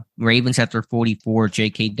 Ravens at their 44.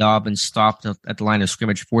 J.K. Dobbins stopped at the line of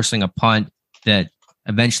scrimmage, forcing a punt that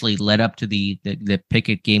eventually led up to the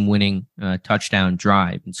Pickett game-winning touchdown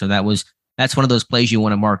drive. And so that's one of those plays you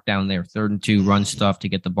want to mark down there. 3rd and 2, run stuff to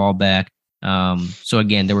get the ball back. So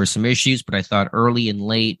again, there were some issues, but I thought early and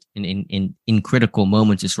late in critical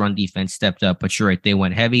moments, this run defense stepped up. But you're right, they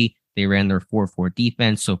went heavy. They ran their 4-4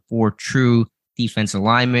 defense. So 4 true defensive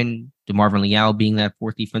linemen, DeMarvin Leal being that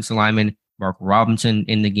 4th defensive lineman, Mark Robinson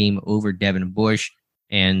in the game over Devin Bush.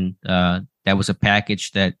 And that was a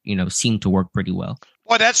package that, seemed to work pretty well.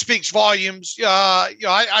 Well, that speaks volumes.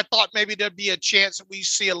 I thought maybe there'd be a chance that we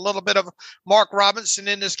see a little bit of Mark Robinson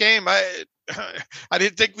in this game. I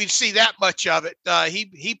didn't think we'd see that much of it.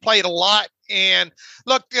 He played a lot. And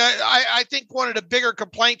look, I think one of the bigger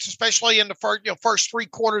complaints, especially in the first 3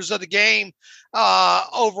 quarters of the game,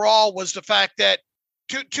 overall, was the fact that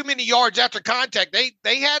too many yards after contact.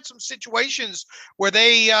 They had some situations where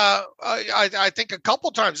they, I think a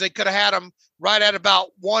couple times they could have had them right at about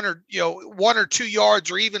 1 or 2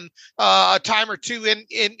 yards, or even a time or two in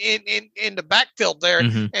the backfield there,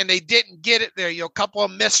 and they didn't get it there. A couple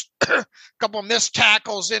of missed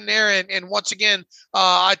tackles in there, and once again,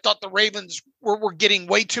 I thought the Ravens were getting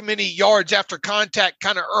way too many yards after contact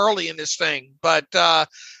kind of early in this thing, but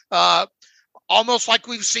almost like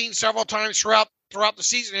we've seen several times throughout the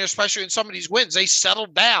season, especially in some of these wins, they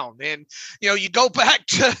settled down. And you go back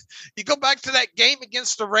to that game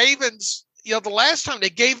against the Ravens. The last time they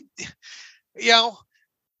gave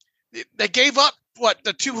up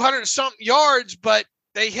the 200 something yards, but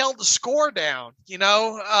they held the score down.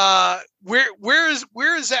 Where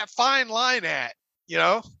is that fine line at?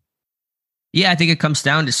 Yeah, I think it comes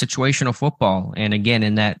down to situational football. And again,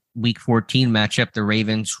 in that Week 14 matchup, the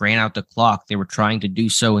Ravens ran out the clock. They were trying to do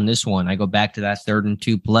so in this one. I go back to that 3rd and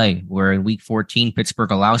 2 play, where in Week 14,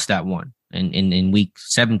 Pittsburgh allows that one. And in Week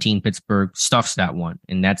 17, Pittsburgh stuffs that one.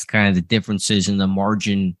 And that's kind of the differences in the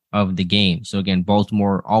margin of the game. So again,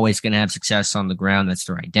 Baltimore always going to have success on the ground. That's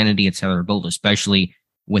their identity. It's how they're built, especially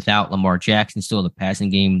without Lamar Jackson. Still, the passing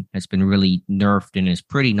game has been really nerfed and is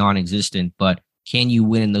pretty non-existent. But can you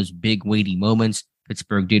win in those big, weighty moments?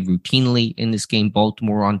 Pittsburgh did routinely in this game.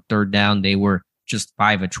 Baltimore on 3rd down, they were just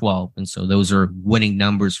 5 of 12. And so those are winning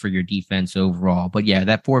numbers for your defense overall. But yeah,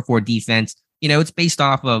 that 4-4 defense, it's based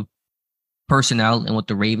off of personnel and what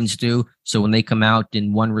the Ravens do. So when they come out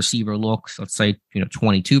in one receiver looks, let's say,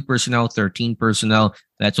 22 personnel, 13 personnel,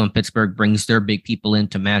 that's when Pittsburgh brings their big people in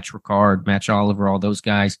to match Ricard, match Oliver, all those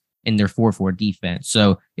guys in their 4-4 defense.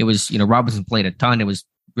 So it was, Robinson played a ton. It was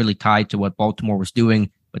really tied to what Baltimore was doing,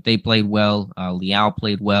 but they played well. Leal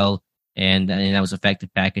played well, and that was effective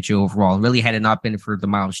package overall. Really, had it not been for the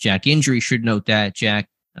Miles Jack injury, should note that, Jack,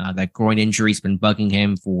 That groin injury's been bugging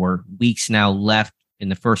him for weeks now left in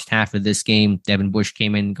the first half of this game. Devin Bush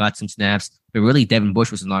came in, got some snaps, but really Devin Bush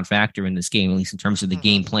was a non-factor in this game, at least in terms of the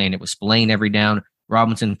game plan. It was Spillane every down,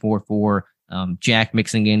 Robinson 4-4, Jack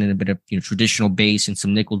mixing in a bit of traditional base and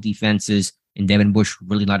some nickel defenses, and Devin Bush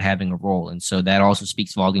really not having a role. And so that also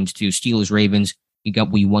speaks volumes to Steelers Ravens.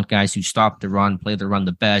 We want guys who stop the run, play the run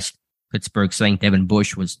the best. Pittsburgh saying Devin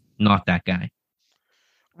Bush was not that guy.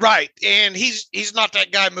 Right. And he's not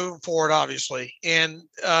that guy moving forward, obviously. And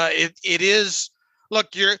it is, look,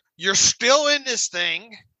 you're still in this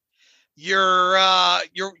thing. You're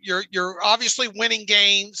obviously winning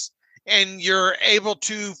games, and you're able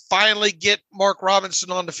to finally get Mark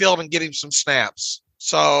Robinson on the field and get him some snaps.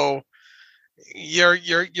 So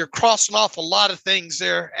you're crossing off a lot of things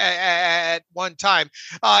there at one time.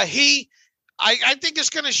 I think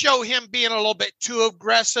it's going to show him being a little bit too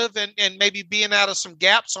aggressive and maybe being out of some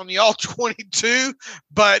gaps on the all 22.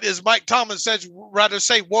 But as Mike Tomlin says, rather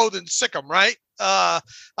say whoa than sick 'em, right?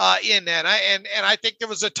 In that. I think there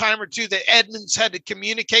was a time or two that Edmonds had to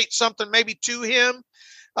communicate something maybe to him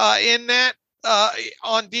in that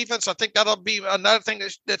on defense. I think that'll be another thing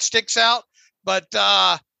that sticks out. But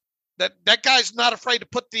that guy's not afraid to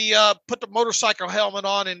put the motorcycle helmet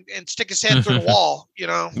on and stick his head through the wall,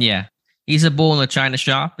 Yeah. He's a bull in a china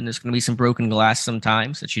shop, and there's going to be some broken glass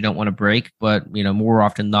sometimes that you don't want to break. But, more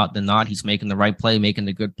often than not, he's making the right play, making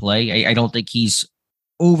the good play. I don't think he's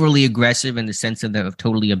overly aggressive in the sense of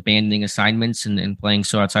totally abandoning assignments and playing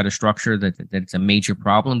so outside of structure that it's a major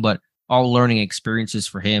problem, but all learning experiences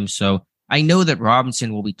for him. So I know that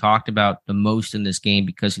Robinson will be talked about the most in this game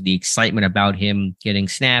because of the excitement about him getting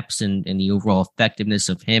snaps and the overall effectiveness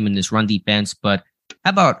of him in this run defense. But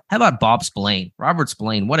how about Bob Spillane? Robert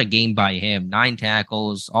Spillane, what a game by him. 9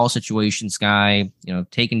 tackles, all situations guy,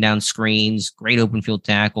 taking down screens, great open field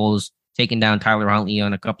tackles, taking down Tyler Huntley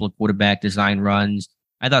on a couple of quarterback design runs.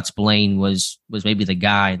 I thought Spillane was maybe the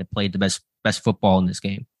guy that played the best football in this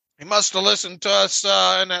game. He must have listened to us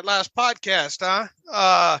in that last podcast,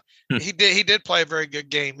 huh? He did play a very good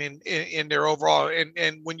game in their overall.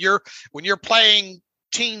 And when you're playing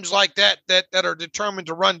teams like that are determined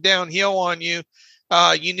to run downhill on you,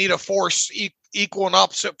 you need a force equal and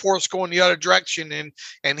opposite force going the other direction.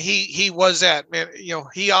 And he was that, man.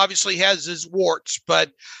 He obviously has his warts,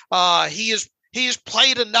 but he has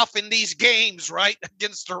played enough in these games, right,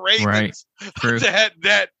 against the Ravens, right.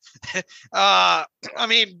 that I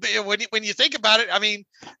mean, when you think about it, I mean,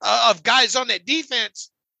 of guys on that defense,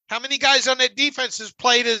 how many guys on that defense has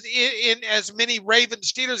played in as many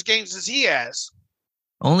Ravens Steelers games as he has?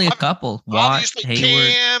 Only a couple. Obviously, Watt,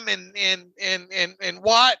 Cam and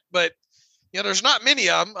Watt, but there's not many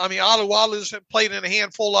of them. I mean, Alualu's have played in a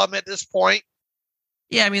handful of them at this point.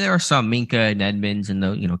 Yeah, I mean, there are some Minka and Edmonds and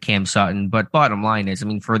the Cam Sutton, but bottom line is, I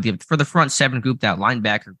mean, for the front seven group, that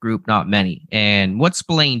linebacker group, not many. And what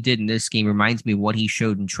Spillane did in this game reminds me of what he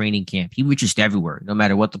showed in training camp. He was just everywhere, no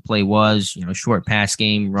matter what the play was. Short pass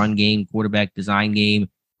game, run game, quarterback design game.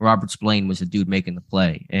 Robert Spillane was the dude making the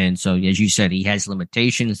play. And so, as you said, he has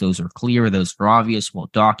limitations. Those are clear. Those are obvious, well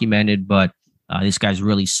documented. But this guy's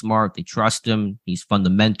really smart. They trust him. He's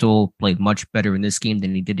fundamental. Played much better in this game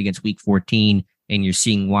than he did against Week 14. And you're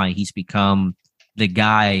seeing why he's become the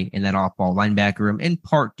guy in that off-ball linebacker room, in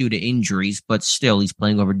part due to injuries, but still he's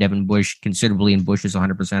playing over Devin Bush considerably, and Bush is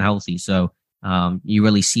 100% healthy. So you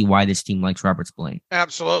really see why this team likes Robert Spillane.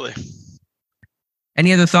 Absolutely.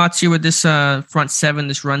 Any other thoughts here with this front seven,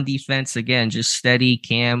 this run defense? Again, just steady.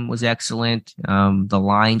 Cam was excellent. The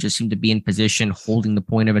line just seemed to be in position, holding the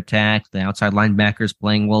point of attack. The outside linebackers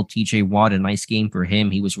playing well. TJ Watt, a nice game for him.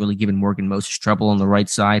 He was really giving Morgan Moses trouble on the right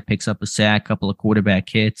side, picks up a sack, couple of quarterback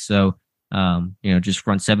hits. So, just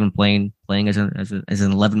front seven playing as an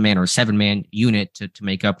 11-man or a 7-man unit to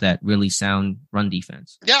make up that really sound run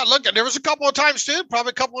defense. Yeah, look, there was a couple of times too,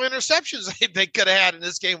 probably a couple of interceptions they could have had in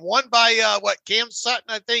this game. One by Cam Sutton,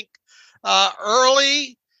 I think,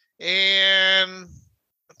 early, and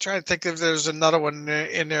I'm trying to think if there's another one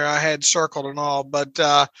in there I had circled and all, but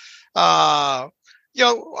I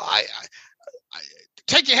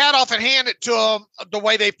take your hat off and hand it to them the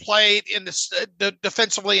way they played in the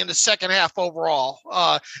defensively in the second half overall.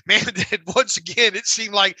 Once again, it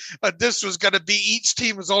seemed like this was going to be each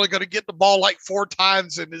team was only going to get the ball like 4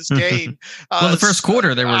 times in this game. The first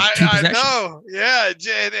quarter there were 2 possessions. I know, yeah,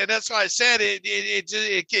 and that's why I said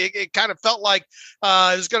it kind of felt like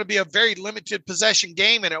it was going to be a very limited possession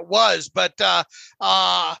game, and it was. But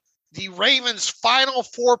the Ravens' final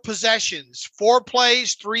 4 possessions, 4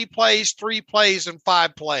 plays, 3 plays, 3 plays, and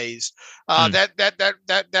 5 plays.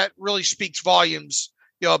 That really speaks volumes,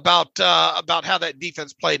 about how that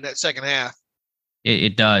defense played in that second half.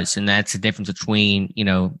 It does, and that's the difference between,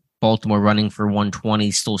 Baltimore running for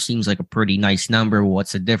 120 still seems like a pretty nice number.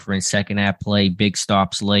 What's the difference? Second half play, big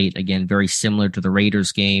stops late. Again, very similar to the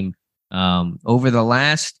Raiders game. Over the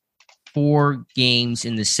last 4 games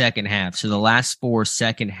in the second half, so the last 4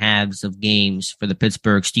 second halves of games for the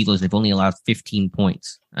Pittsburgh Steelers, they've only allowed 15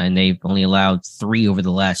 points, and they've only allowed 3 over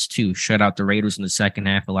the last 2. Shut out the Raiders in the second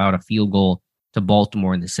half, allowed a field goal to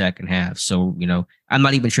Baltimore in the second half. So, I'm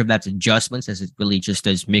not even sure if that's adjustments, as it really just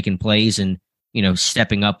as making plays and,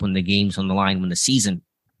 stepping up when the game's on the line, when the season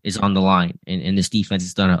is on the line. And this defense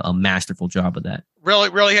has done a masterful job of that. Really,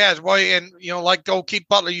 really has. Well, and, like old Keith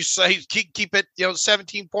Butler, you say, keep it,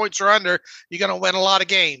 17 points or under, you're going to win a lot of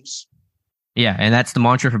games. Yeah, and that's the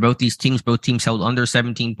mantra for both these teams. Both teams held under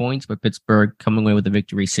 17 points, but Pittsburgh coming away with the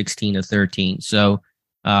victory 16-13. So,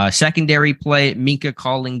 secondary play, Minkah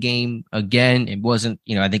calling game again. It wasn't,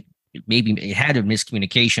 I think maybe it had a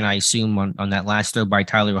miscommunication, I assume, on that last throw by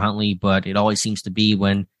Tyler Huntley, but it always seems to be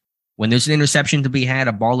when there's an interception to be had,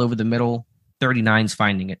 a ball over the middle, 39's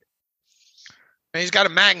finding it. And he's got a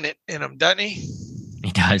magnet in him, doesn't he?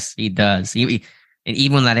 He does. And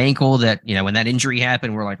even on that ankle that, when that injury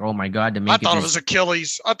happened, we're like, oh my God. I thought it was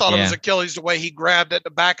Achilles. It was Achilles the way he grabbed at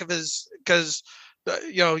the back of his, because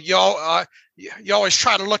you always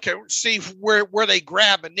try to see where they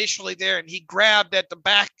grab initially there, and he grabbed at the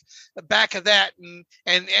back of that,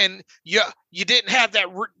 and you didn't have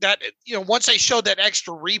that once they showed that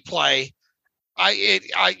extra replay,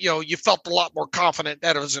 you felt a lot more confident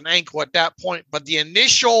that it was an ankle at that point. But the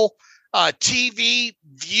initial TV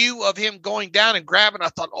view of him going down and grabbing, I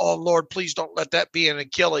thought, oh Lord, please don't let that be an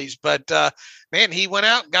Achilles. But man, he went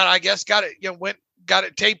out and got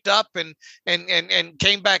it taped up and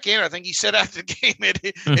came back in. I think he said after the game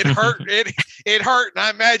it hurt. It hurt, and I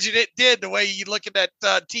imagine it did, the way you look at that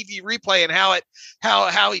TV replay and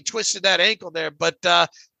how he twisted that ankle there. But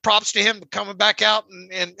props to him coming back out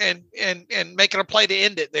and making a play to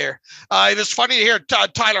end it there. It was funny to hear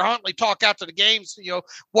Tyler Huntley talk after the games.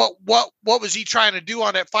 What was he trying to do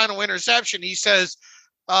on that final interception? He says,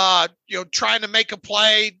 trying to make a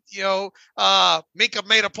play, Minkah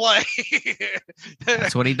made a play.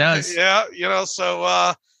 That's what he does. Yeah.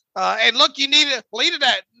 So, and look, you needed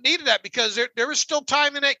that because there was still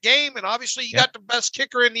time in that game. And obviously you got the best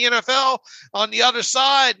kicker in the NFL on the other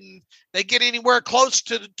side, and they get anywhere close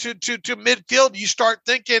to midfield, you start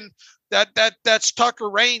thinking that's Tucker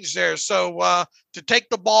range there. So, to take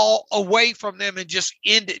the ball away from them and just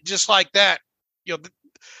end it just like that,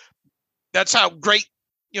 that's how great,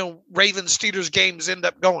 Ravens Steelers games end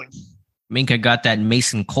up going. Minkah got that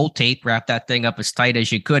Mason Cole tape, wrapped that thing up as tight as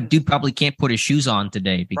you could. Dude probably can't put his shoes on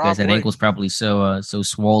today because that ankle's probably so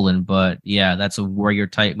swollen. But yeah, that's a warrior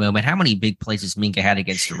type moment. How many big plays Minkah had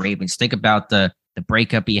against the Ravens? Think about the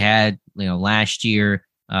breakup he had, last year,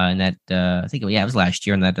 and that I think it was last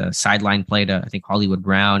year, and that sideline play to I think Hollywood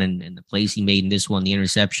Brown, and the plays he made in this one, the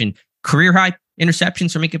interception, career high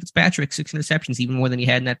interceptions for Minkah Fitzpatrick, 6 interceptions, even more than he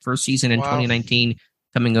had in that first season in 2019.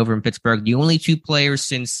 Coming over in Pittsburgh, the only 2 players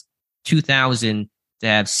since 2000 to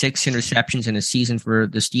have 6 interceptions in a season for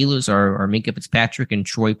the Steelers are Minkah Fitzpatrick and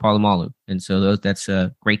Troy Polamalu. And so that's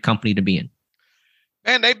a great company to be in.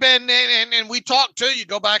 And they've been, and we talked too, you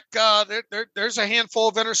go back, there's a handful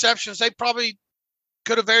of interceptions they probably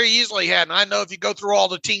could have very easily had. And I know if you go through all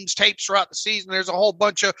the team's tapes throughout the season, there's a whole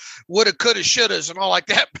bunch of woulda, coulda, shouldas and all like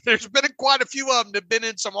that. But there's been quite a few of them that have been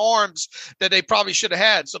in some arms that they probably should have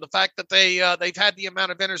had. So the fact that they've had the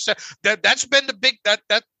amount of interceptions, that's been the big,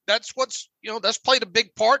 that's what's, that's played a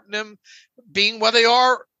big part in them being where they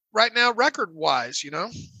are right now, record wise,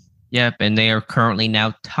 Yep. And they are currently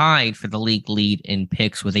now tied for the league lead in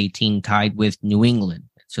picks with 18, tied with New England.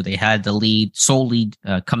 So they had the sole lead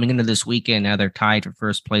coming into this weekend. Now they're tied for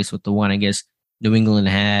first place with the one. I guess New England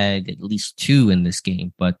had at least 2 in this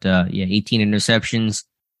game. But 18 interceptions,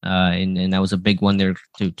 and that was a big one there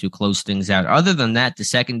to close things out. Other than that, the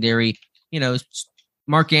secondary,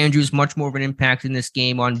 Mark Andrews, much more of an impact in this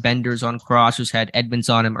game on benders, on crossers, had Edmonds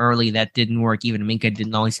on him early. That didn't work. Even Minkah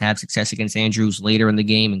didn't always have success against Andrews later in the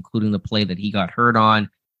game, including the play that he got hurt on.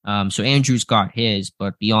 So Andrews got his,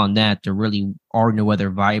 but beyond that, there really are no other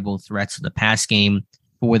viable threats to the pass game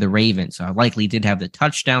for the Ravens. Likely did have the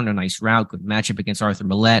touchdown, a nice route, good matchup against Arthur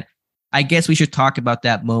Millette. I guess we should talk about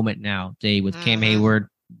that moment now, Dave, with Cam Hayward.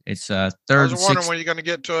 It's third and 6. I was wondering when you're going to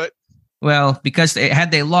get to it. Well, because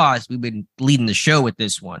had they lost, we've been leading the show with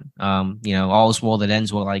this one. All's well that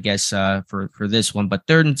ends well, I guess, for this one. But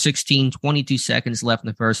 3rd and 16, 22 seconds left in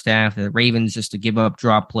the first half. The Ravens just to give up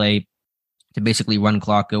drop play to basically run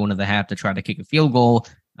clock go into the half to try to kick a field goal.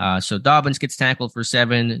 So Dobbins gets tackled for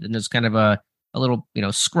 7. And there's kind of a a little,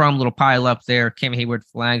 scrum, little pile up there. Cam Hayward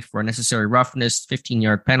flagged for unnecessary roughness,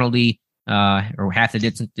 15-yard penalty, or half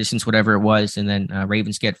the distance, whatever it was. And then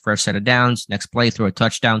Ravens get first set of downs. Next play, throw a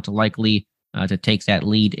touchdown to Likely to take that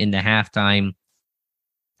lead into halftime.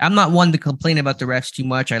 I'm not one to complain about the refs too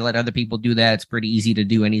much. I let other people do that. It's pretty easy to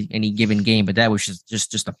do any given game, but that was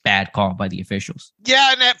just a bad call by the officials.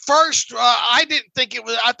 Yeah, and at first, I didn't think it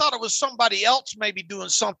was. I thought it was somebody else maybe doing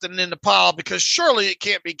something in the pile, because surely it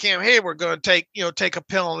can't be Cam Hayward going to take a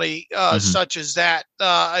penalty such as that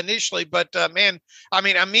initially. But man, I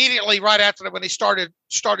mean, immediately right after that, when they started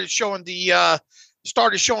showing the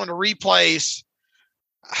replays,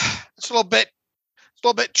 it's a little bit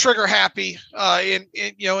trigger happy in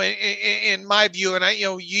my view. And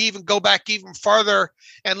you even go back even further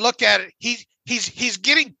and look at it. He's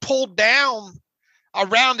getting pulled down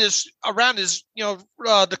around his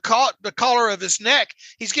the collar of his neck.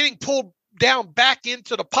 He's getting pulled down back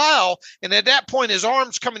into the pile, and at that point his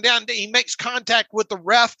arm's coming down. He makes contact with the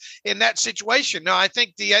ref in that situation. Now I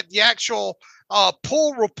think the actual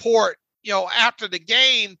pull report after the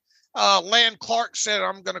game, Land Clark said,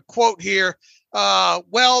 I'm going to quote here,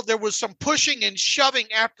 well, there was some pushing and shoving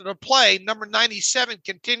after the play. Number 97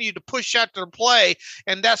 continued to push after the play,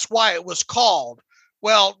 and that's why it was called.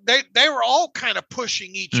 Well, they were all kind of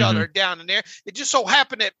pushing each other down in there. It just so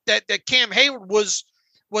happened that Cam Hayward was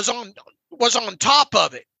on top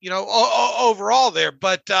of it, overall there.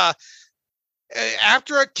 But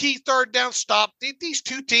after a key third down stop, these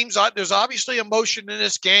two teams, there's obviously emotion in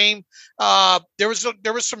this game. There was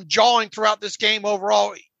some jawing throughout this game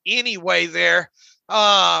overall. Anyway, there,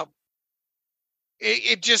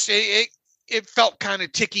 it felt kind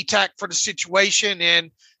of ticky tack for the situation, and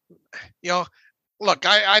look,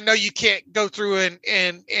 I know you can't go through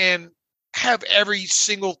and have every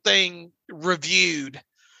single thing reviewed,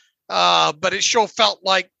 but it sure felt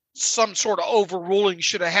like some sort of overruling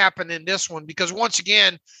should have happened in this one, because once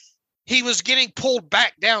again, he was getting pulled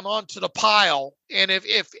back down onto the pile, and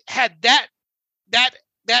if had that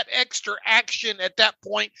extra action at that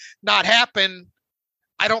point not happen,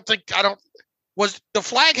 was the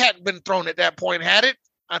flag hadn't been thrown at that point, had it?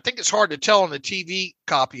 I think it's hard to tell on the TV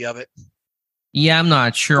copy of it. Yeah, I'm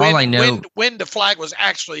not sure. All I know when the flag was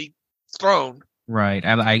actually thrown. Right.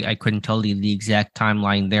 I couldn't tell you the exact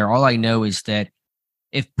timeline there. All I know is that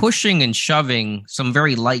if pushing and shoving, some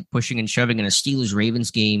very light pushing and shoving in a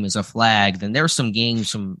Steelers-Ravens game is a flag, then there are some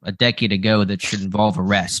games from a decade ago that should involve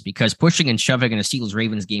arrests, because pushing and shoving in a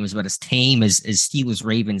Steelers-Ravens game is about as tame as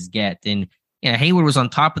Steelers-Ravens get. And Hayward was on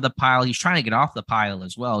top of the pile. He's trying to get off the pile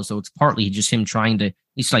as well. So it's partly just him trying to,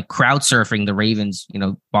 he's like crowd surfing the Ravens,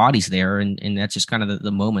 bodies there. And that's just kind of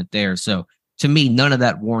the moment there. So to me, none of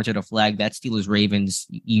that warranted a flag. That Steelers-Ravens,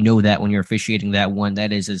 that when you're officiating that one,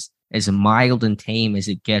 that is as mild and tame as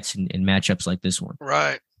it gets in matchups like this one.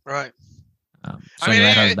 Right. You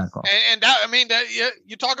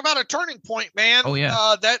talk about a turning point, man. Oh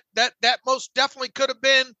yeah. That most definitely could have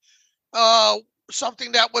been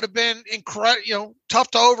something that would have been incredible,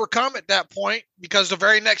 tough to overcome at that point, because the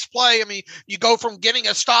very next play, I mean, you go from getting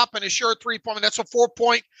a stop and a sure 3-point, that's a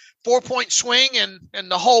 4-point swing, and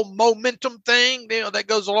the whole momentum thing, that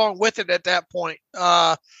goes along with it at that point.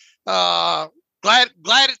 Glad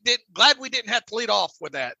we didn't have to lead off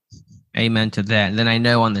with that. Amen to that. And then I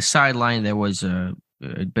know on the sideline there was a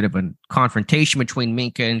bit of a confrontation between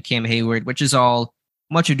Minkah and Cam Hayward, which is all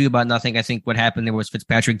much ado about nothing. I think what happened there was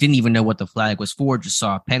Fitzpatrick didn't even know what the flag was for, just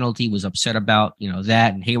saw a penalty, was upset about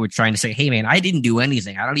that, and Hayward trying to say, hey man, I didn't do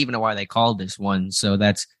anything. I don't even know why they called this one. So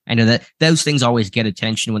I know that those things always get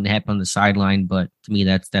attention when they happen on the sideline, but to me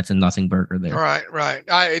that's a nothing burger there.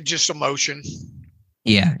 Right. Just emotion.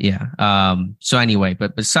 Yeah. So anyway,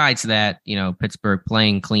 but besides that, Pittsburgh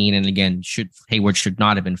playing clean, and again, Hayward should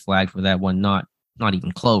not have been flagged for that one, not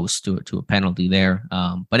even close to a penalty there.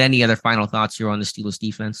 But any other final thoughts here on the Steelers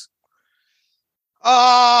defense?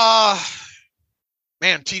 Man,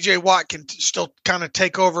 TJ Watt can still kind of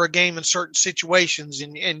take over a game in certain situations,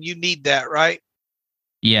 and you need that, right?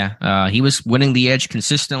 Yeah, he was winning the edge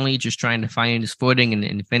consistently, just trying to find his footing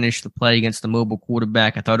and finish the play against the mobile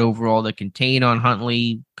quarterback. I thought overall the contain on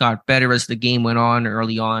Huntley got better as the game went on.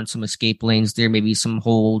 Early on, some escape lanes there, maybe some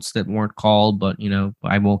holds that weren't called, but,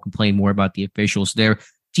 I won't complain more about the officials there.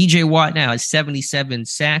 TJ Watt now has 77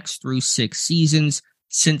 sacks through 6 seasons.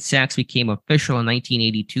 Since sacks became official in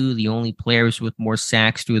 1982, the only players with more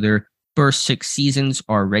sacks through their first 6 seasons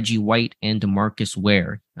are Reggie White and DeMarcus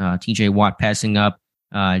Ware. TJ Watt passing up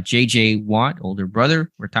J.J. Watt, older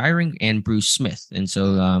brother, retiring, and Bruce Smith. And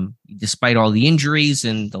so despite all the injuries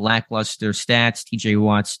and the lackluster stats, T.J.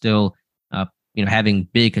 Watt still having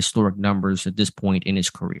big historic numbers at this point in his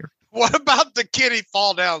career. What about the Kenny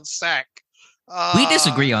fall down sack? We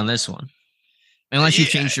disagree on this one, unless you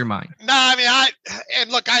changed your mind. No, I mean,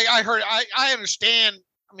 I heard, I understand.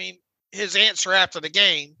 I mean, his answer after the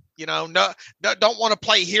game, no, don't want to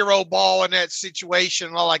play hero ball in that situation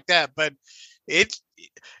and all like that. But it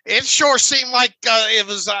sure seemed like it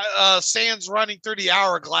was sands running through the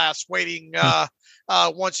hourglass, waiting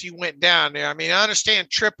once he went down there. I mean, I understand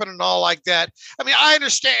tripping and all like that. I mean, I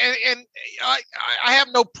understand, and I have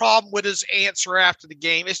no problem with his answer after the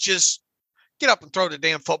game. It's just get up and throw the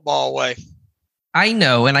damn football away. I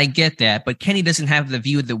know, and I get that, but Kenny doesn't have the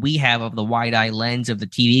view that we have of the wide-eye lens of the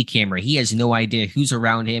TV camera. He has no idea who's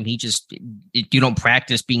around him. You don't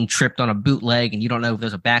practice being tripped on a bootleg, and you don't know if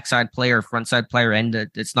there's a backside player or frontside player end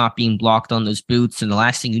that's not being blocked on those boots. And the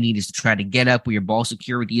last thing you need is to try to get up where your ball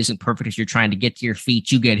security isn't perfect as you're trying to get to your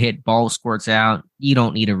feet. You get hit, ball squirts out. You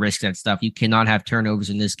don't need to risk that stuff. You cannot have turnovers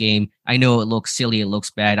in this game. I know it looks silly. It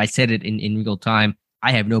looks bad. I said it in real time.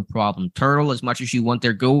 I have no problem. Turtle, as much as you want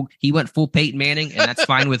there, go. He went full Peyton Manning, and that's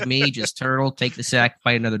fine with me. Just turtle, take the sack,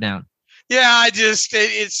 fight another down. Yeah, it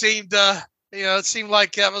seemed, it seemed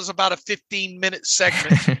like that was about a 15-minute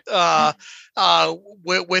segment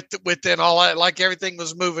within all that, like everything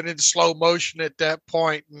was moving in slow motion at that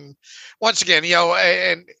point. And once again,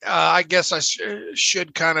 I guess I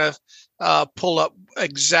should kind of pull up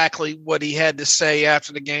exactly what he had to say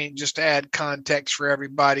after the game, just to add context for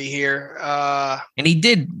everybody here. And he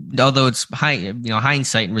did, although it's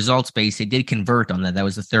hindsight and results based, they did convert on that. That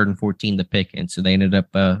was the 3rd and 14 to pick, and so they ended up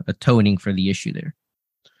atoning for the issue there.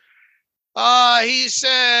 He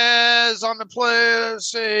says on the play,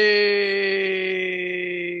 let's see,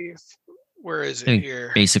 where is it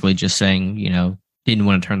here? Basically just saying, didn't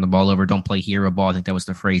want to turn the ball over, don't play hero ball. I think that was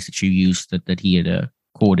the phrase that you used that he had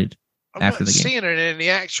quoted. I'm after not the game. seeing it in the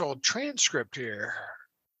actual transcript here.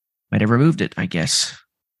 Might have removed it, I guess.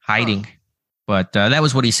 Hiding. Huh. But that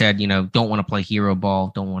was what he said, don't want to play hero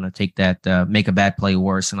ball, don't want to take that, make a bad play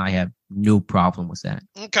worse, and I have no problem with that.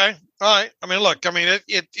 Okay. All right. I mean, look,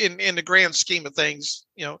 it in the grand scheme of things,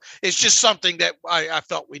 it's just something that I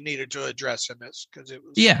felt we needed to address in this, because it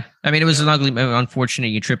was. Yeah. I mean, it was an ugly, unfortunate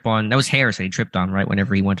you trip on. That was Harris that he tripped on, right,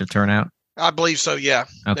 whenever he went to turn out? I believe so. Yeah.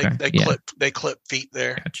 Okay. They clipped feet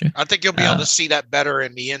there. Gotcha. I think you'll be able to see that better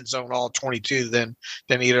in the end zone, all 22, than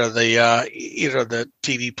either the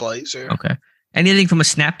TV plays there. Okay. Anything from a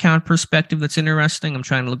snap count perspective that's interesting? I'm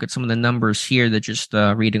trying to look at some of the numbers here that just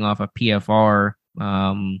reading off of PFR.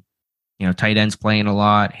 Tight ends playing a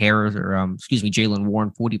lot. Jaylen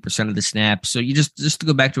Warren, 40% of the snaps. So you just to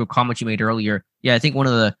go back to a comment you made earlier. Yeah, I think one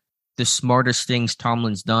of the smartest things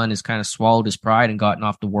Tomlin's done is kind of swallowed his pride and gotten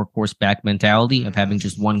off the workhorse back mentality of having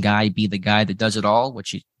just one guy be the guy that does it all, which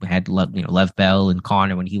he had Lev Bell and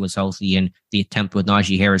Connor when he was healthy, and the attempt with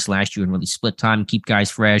Najee Harris last year and really split time, keep guys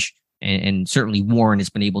fresh. And certainly Warren has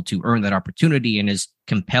been able to earn that opportunity and has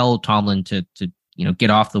compelled Tomlin to get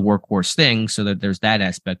off the workhorse thing, so that there's that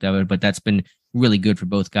aspect of it. But that's been really good for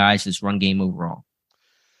both guys, this run game overall.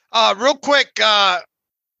 Real quick, how's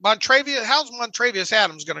Montravius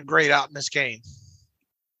Adams going to grade out in this game?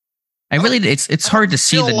 It's hard to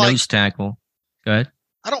see the nose tackle. Go ahead.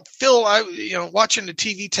 I don't feel, watching the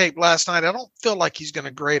TV tape last night, I don't feel like he's going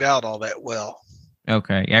to grade out all that well.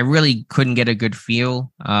 Okay. I really couldn't get a good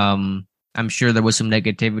feel. I'm sure there was some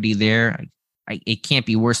negativity there. It can't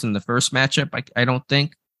be worse than the first matchup, I don't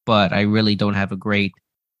think, but I really don't have a great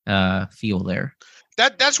feel there.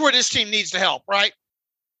 That's where this team needs to help, right?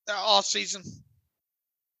 Off season.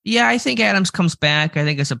 Yeah, I think Adams comes back. I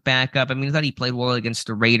think as a backup. I mean, I thought he played well against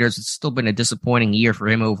the Raiders. It's still been a disappointing year for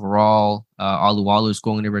him overall. Alualu's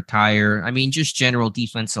going to retire. I mean, just general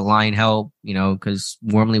defensive line help, because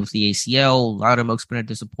normally with the ACL, Loudermilk's been a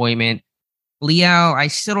disappointment. Leal, I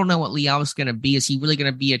still don't know what Leal is going to be. Is he really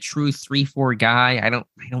going to be a true 3-4 guy? I don't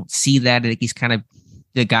see that. I think he's kind of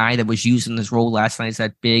the guy that was used in this role last night. Is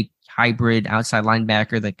that big hybrid outside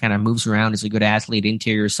linebacker that kind of moves around as a good athlete,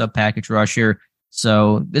 interior sub-package rusher.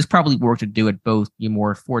 So there's probably work to do at both your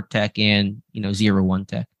more 4 tech and 0-1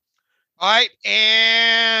 tech. All right,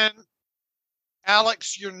 and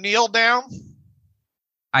Alex, your kneel down.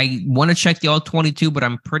 I want to check the all-22, but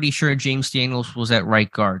I'm pretty sure James Daniels was at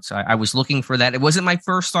right guard. So I was looking for that. It wasn't my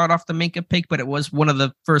first thought off the Minkah pick, but it was one of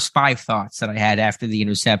the first 5 thoughts that I had after the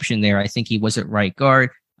interception there. I think he was at right guard.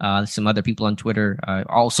 Some other people on Twitter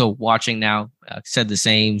also watching now said the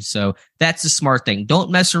same. So that's the smart thing. Don't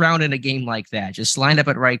mess around in a game like that. Just line up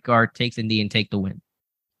at right guard, take the knee, and take the win.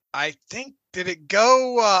 I think, did it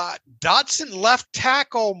go Dotson left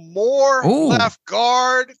tackle, Moore left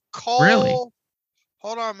guard, Cole? Really?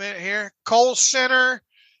 Hold on a minute here. Cole center,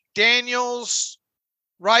 Daniels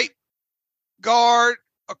right guard.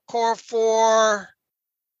 Okorafor,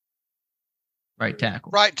 Right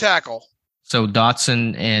tackle. right tackle. So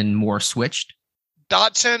Dotson and Moore switched.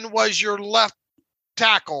 Dotson was your left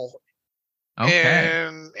tackle. Okay.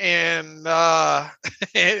 And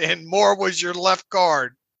Moore was your left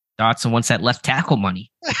guard. Dotson wants that left tackle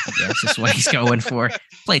money. I guess that's what he's going for.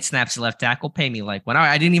 Played snaps at left tackle. Pay me like one.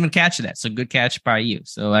 I didn't even catch that. So good catch by you.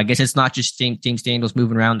 So I guess it's not just James Daniels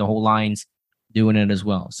moving around the whole lines doing it as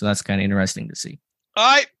well. So that's kind of interesting to see.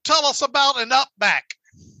 All right. Tell us about an up back.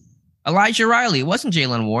 Elijah Riley. It wasn't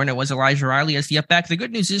Jaylen Warren. It was Elijah Riley as the up back. The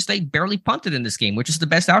good news is they barely punted in this game, which is the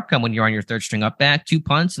best outcome when you're on your third string up back. 2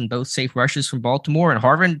 punts and both safe rushes from Baltimore. And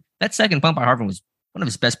Harvin, that second punt by Harvin was one of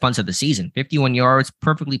his best punts of the season. 51 yards,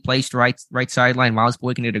 perfectly placed right sideline. Miles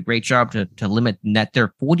Boykin did a great job to limit net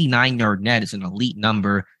there. 49-yard net is an elite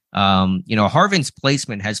number. Harvin's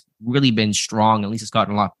placement has really been strong. At least it's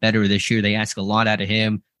gotten a lot better this year. They ask a lot out of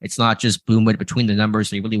him. It's not just boom it between the numbers.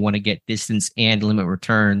 They really want to get distance and limit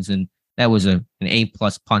returns. And that was an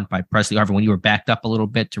A-plus punt by Presley Harvin when you were backed up a little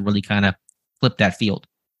bit to really kind of flip that field.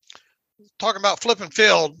 Talking about flipping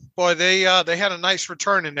field, boy, they had a nice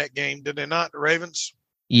return in that game, did they not, the Ravens?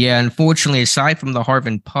 Yeah, unfortunately, aside from the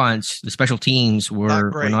Harvin punts, the special teams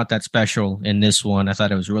were not that special in this one. I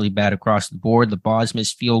thought it was really bad across the board. The Boz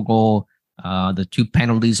missed field goal, the 2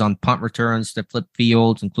 penalties on punt returns that flipped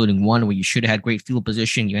fields, including one where you should have had great field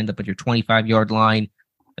position. You end up at your 25-yard line.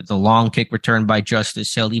 The long kick return by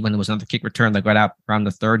Justice Hill, even there was another kick return that got out around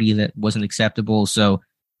the 30 that wasn't acceptable. So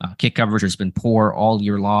kick coverage has been poor all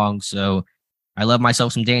year long. So I love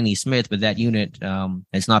myself some Danny Smith, but that unit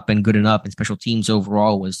has not been good enough, and special teams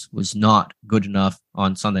overall was not good enough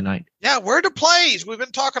on Sunday night. Yeah, where the plays? We've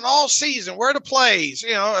been talking all season. Where the plays?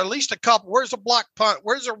 At least a couple. Where's the block punt?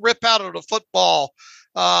 Where's the rip out of the football?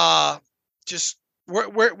 Where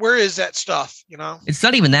is that stuff? It's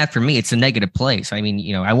not even that for me. It's the negative plays. I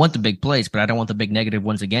mean, I want the big plays, but I don't want the big negative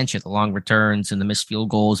ones against you. The long returns and the missed field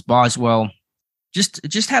goals. Boswell.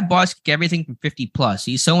 Just have Boss kick everything from 50 plus.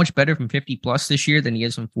 He's so much better from 50 plus this year than he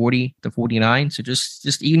is from 40 to 49. So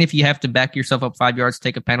just even if you have to back yourself up 5 yards,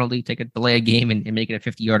 take a penalty, take a delay a game, and make it a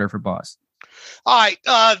 50-yarder for Boss. All right.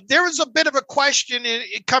 There was a bit of a question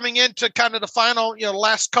coming into kind of the final,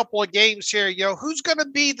 last couple of games here. Who's going to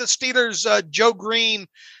be the Steelers' Joe Green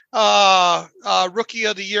Rookie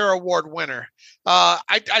of the Year award winner?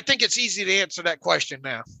 I think it's easy to answer that question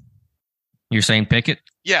now. You're saying Pickett?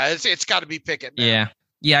 Yeah, it's got to be Pickett now.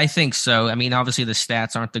 Yeah, I think so. I mean, obviously the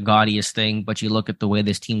stats aren't the gaudiest thing, but you look at the way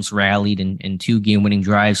this team's rallied in 2 game-winning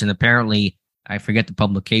drives, and apparently, I forget the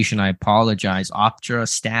publication, I apologize, Optra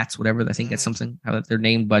Stats, whatever, I think that's something, how they're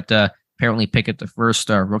named, but apparently Pickett, the first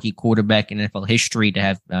rookie quarterback in NFL history to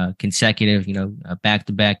have consecutive,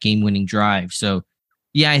 back-to-back game-winning drives. So,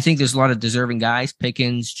 yeah, I think there's a lot of deserving guys,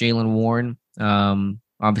 Pickens, Jaylen Warren,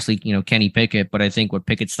 obviously, Kenny Pickett, but I think what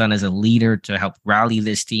Pickett's done as a leader to help rally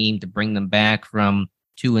this team, to bring them back from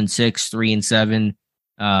 2-6, 3-7,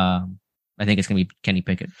 I think it's going to be Kenny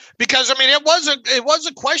Pickett. Because, it was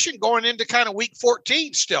a question going into kind of week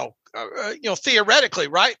 14 still, theoretically,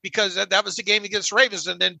 right? Because that was the game against Ravens,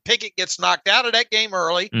 and then Pickett gets knocked out of that game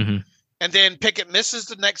early, and then Pickett misses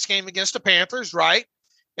the next game against the Panthers, right?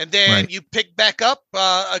 And then you pick back up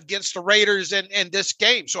against the Raiders in this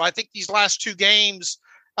game. So I think these last 2 games,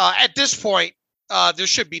 at this point, there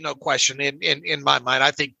should be no question in my mind. I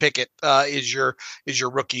think Pickett is your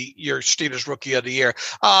rookie, your Steelers Rookie of the Year.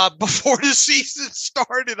 Before the season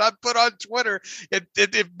started, I put on Twitter,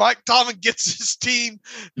 if Mike Tomlin gets his team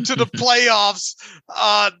to the playoffs,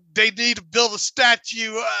 they need to build a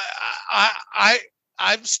statue.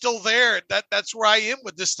 I'm still there. That's where I am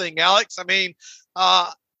with this thing, Alex.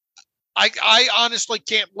 I honestly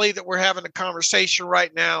can't believe that we're having a conversation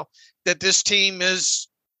right now that this team is,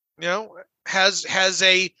 has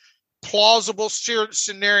a plausible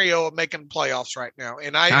scenario of making playoffs right now.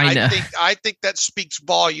 And I think that speaks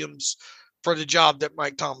volumes for the job that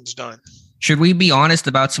Mike Tomlin's done. Should we be honest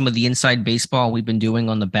about some of the inside baseball we've been doing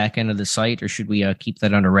on the back end of the site, or should we keep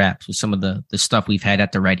that under wraps with some of the stuff we've had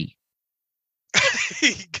at the ready?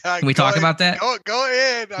 Can we talk about that? Go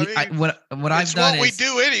ahead. What I've done is we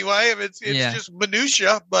do anyway. It's just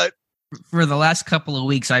minutia, but for the last couple of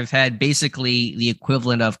weeks, I've had basically the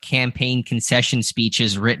equivalent of campaign concession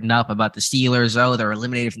speeches written up about the Steelers. Oh, they're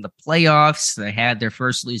eliminated from the playoffs. They had their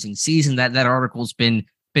first losing season. That article's been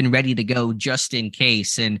ready to go just in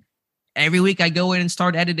case. And every week I go in and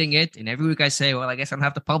start editing it, and every week I say, well, I guess I'm gonna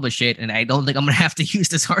have to publish it, and I don't think I'm gonna have to use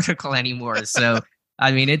this article anymore. So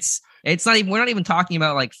it's not even, we're not even talking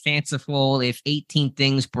about like fanciful if 18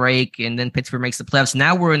 things break and then Pittsburgh makes the playoffs.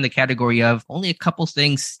 Now we're in the category of only a couple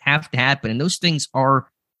things have to happen, and those things are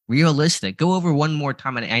realistic. Go over one more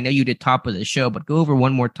time, and I know you did top of the show, but go over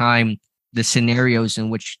one more time the scenarios in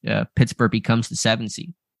which Pittsburgh becomes the 7th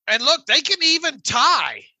seed. And look, they can even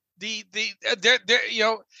tie they're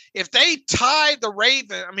if they tie the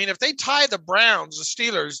if they tie the Browns, the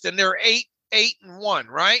Steelers, then they're 8-1,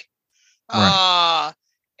 right?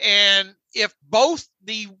 And if both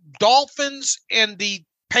the Dolphins and the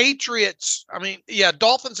Patriots,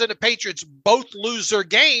 Dolphins and the Patriots both lose their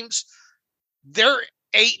games, they're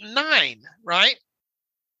 8-9, right?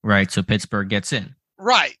 Right. So Pittsburgh gets in.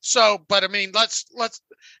 Right. So, but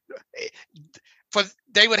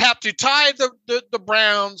they would have to tie the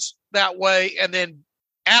Browns that way, and then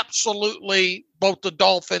absolutely both the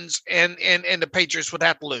Dolphins and the Patriots would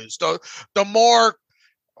have to lose. The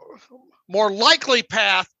more likely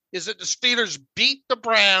path is that the Steelers beat the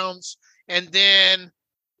Browns, and then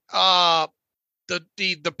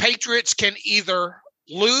the Patriots can either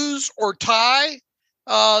lose or tie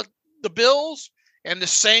the Bills, and the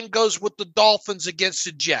same goes with the Dolphins against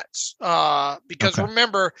the Jets. Because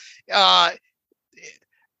remember, the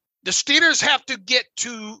Steelers have to get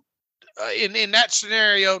to in that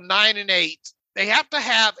scenario 9-8. They have to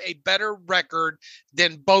have a better record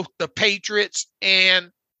than both the Patriots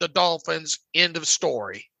and the Dolphins. End of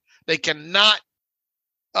story. They cannot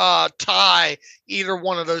tie either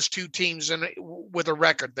one of those two teams with a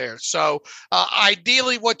record there. So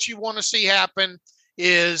ideally what you want to see happen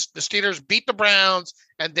is the Steelers beat the Browns,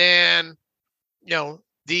 and then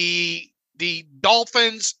the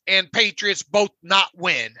Dolphins and Patriots both not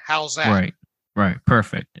win. How's that? Right.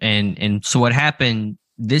 Perfect. And so what happened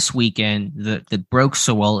this weekend that broke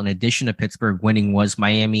so well, in addition to Pittsburgh winning, was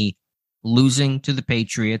Miami losing to the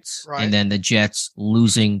Patriots, and then the Jets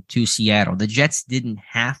losing to Seattle. The Jets didn't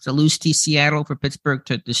have to lose to Seattle for Pittsburgh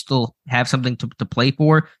to still have something to play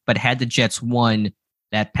for, but had the Jets won,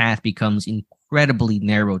 that path becomes incredibly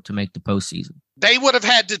narrow to make the postseason. They would have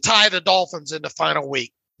had to tie the Dolphins in the final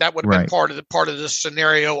week. That would have been part of this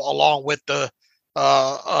scenario, along with the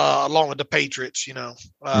Patriots.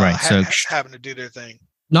 So having to do their thing.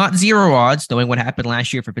 Not zero odds, knowing what happened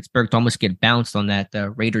last year for Pittsburgh to almost get bounced on that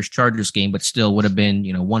Raiders-Chargers game, but still would have been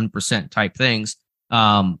 1% type things.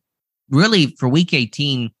 Really, for Week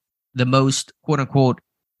 18, the most quote-unquote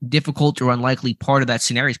difficult or unlikely part of that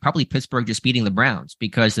scenario is probably Pittsburgh just beating the Browns,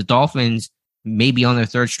 because the Dolphins may be on their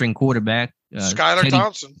third-string quarterback. Skylar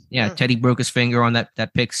Thompson. Yeah, Teddy broke his finger on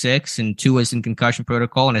that pick six, and Tua's in concussion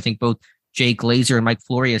protocol, and I think both Jay Glazer and Mike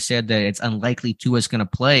Florio said that it's unlikely Tua's going to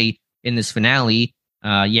play in this finale.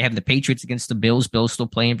 You have the Patriots against the Bills. Bills still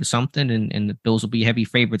playing for something, and the Bills will be heavy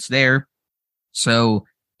favorites there. So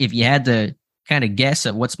if you had to kind of guess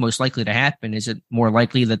at what's most likely to happen, is it more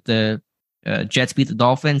likely that the Jets beat the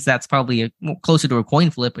Dolphins? That's probably closer to a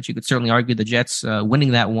coin flip, but you could certainly argue the Jets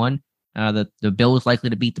winning that one. The Bills likely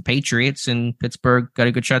to beat the Patriots, and Pittsburgh got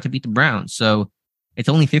a good shot to beat the Browns. So it's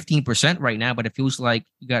only 15% right now, but it feels like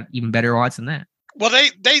you got even better odds than that. Well,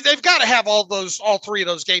 they've got to have all three of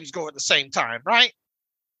those games go at the same time, right?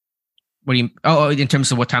 What do you? Oh, in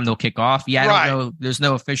terms of what time they'll kick off? Yeah, I don't know. There's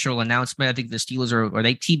no official announcement. I think the Steelers are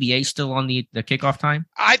they TBA still on the kickoff time?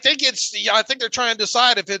 I think they're trying to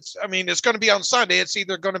decide if it's. It's going to be on Sunday. It's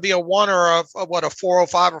either going to be a 1 or a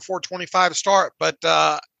 4:05 or 4:25 start. But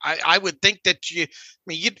I would think that you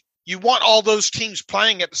want all those teams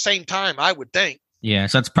playing at the same time. I would think. Yeah,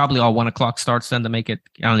 so that's probably all 1 o'clock starts then to make it.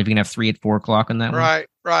 I don't know if you can have 3 at 4 o'clock on that one.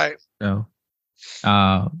 Right. So.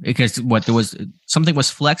 Because something was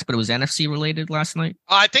flexed, but it was NFC related last night.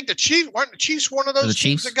 I think the Chiefs one of those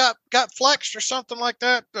teams that got flexed or something like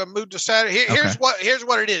that, moved to Saturday. Here's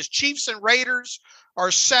what it is. Chiefs and Raiders are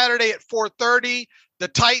Saturday at 4:30. The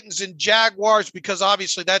Titans and Jaguars, because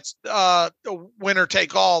obviously that's the winner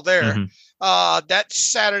take all there. Mm-hmm.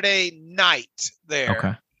 That's Saturday night there.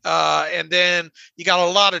 Okay. And then you got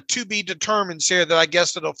a lot of to be determined here that I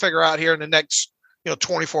guess that they'll figure out here in the next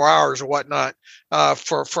 24 hours or whatnot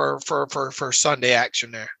for Sunday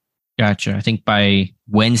action there. Gotcha. I think by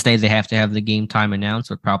Wednesday they have to have the game time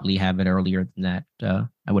announced. We'll probably have it earlier than that.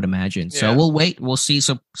 I would imagine. Yeah. So we'll wait. We'll see.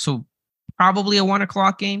 So probably a 1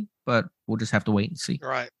 o'clock game, but we'll just have to wait and see.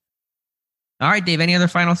 Right. All right, Dave. Any other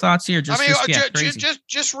final thoughts here? Just real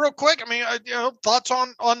quick. Thoughts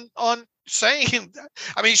on saying.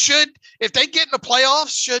 If they get in the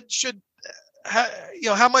playoffs, should.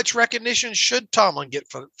 How much recognition should Tomlin get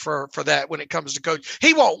for that when it comes to coach?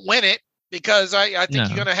 He won't win it because I think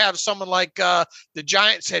you're going to have someone like the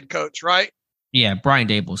Giants head coach, right? Yeah, Brian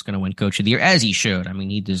Daboll's going to win Coach of the Year, as he should.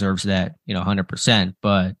 He deserves that, 100%.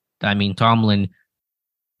 But Tomlin,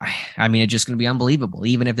 it's just going to be unbelievable.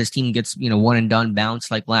 Even if this team gets one and done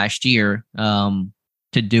bounce like last year, to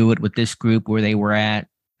do it with this group where they were at.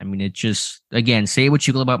 I mean, it just, again, say what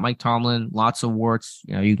you will about Mike Tomlin, lots of warts.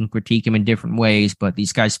 You can critique him in different ways, but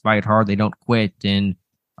these guys fight hard. They don't quit. And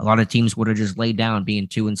a lot of teams would have just laid down, being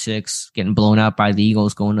 2-6, getting blown out by the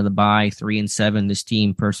Eagles, going to the bye, 3-7. This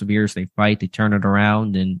team perseveres. They fight. They turn it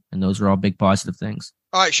around. And those are all big positive things.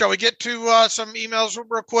 All right. Shall we get to some emails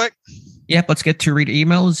real quick? Yep, let's get to read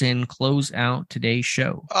emails and close out today's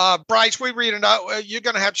show. Bryce, we read it out. You're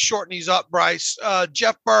going to have to shorten these up, Bryce.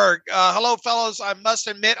 Jeff Berg, hello, fellas. I must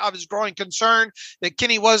admit I was growing concerned that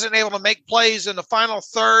Kenny wasn't able to make plays in the final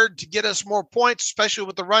third to get us more points, especially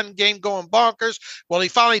with the run game going bonkers. Well, he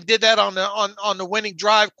finally did that on the winning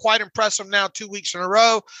drive. Quite impressive now 2 weeks in a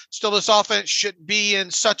row. Still, this offense shouldn't be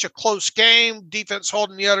in such a close game. Defense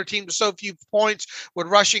holding the other team to so few points with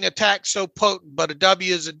rushing attack so potent, but a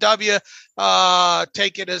W is a W.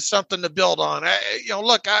 Take it as something to build on.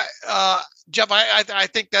 Look, Jeff, I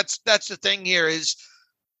think that's the thing here is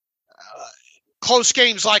close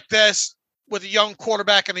games like this with a young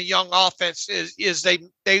quarterback and a young offense is the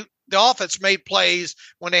offense made plays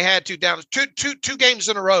when they had to down two games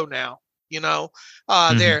in a row now.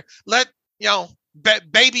 There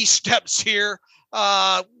baby steps here.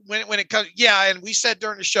 When it comes, and we said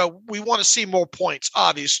during the show we want to see more points,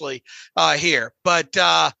 obviously, here, but.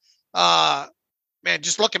 Man,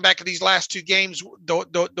 just looking back at these last two games,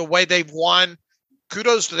 the way they've won,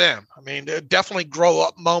 kudos to them. I mean, definitely grow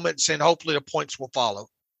up moments, and hopefully the points will follow.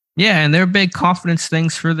 Yeah, and they're big confidence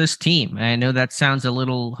things for this team. I know that sounds a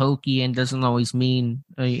little hokey and doesn't always mean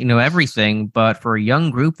everything, but for a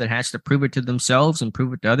young group that has to prove it to themselves and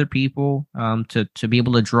prove it to other people, to be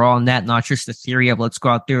able to draw on that, not just the theory of let's go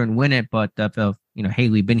out there and win it, but of hey,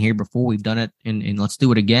 we've been here before, we've done it, and let's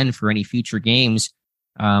do it again for any future games.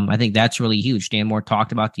 I think that's really huge. Dan Moore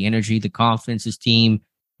talked about the energy, the confidence. His team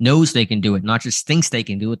knows they can do it, not just thinks they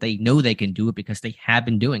can do it. They know they can do it because they have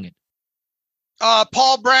been doing it.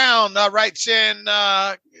 Paul Brown writes in,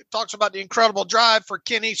 talks about the incredible drive for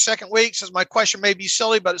Kenny second week. Says, my question may be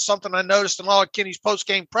silly, but it's something I noticed in all of Kenny's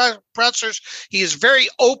post-game pressers. He is very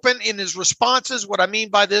open in his responses. What I mean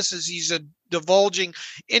by this is he's divulging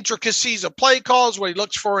intricacies of play calls, what he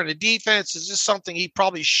looks for in a defense. Is this something he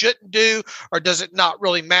probably shouldn't do, or does it not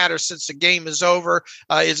really matter since the game is over?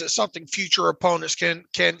 Is it something future opponents can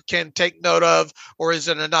take note of, or is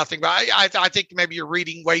it a nothing? But I think maybe you're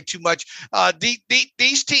reading way too much.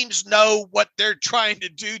 These teams know what they're trying to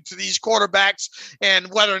do to these quarterbacks,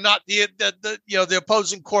 and whether or not the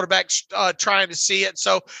opposing quarterback's trying to see it.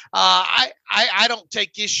 So I don't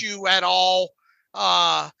take issue at all.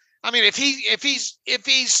 I mean, if he's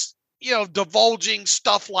divulging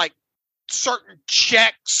stuff like certain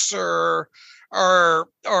checks or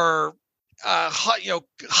hot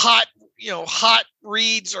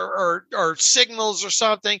reads or signals or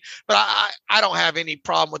something, but I don't have any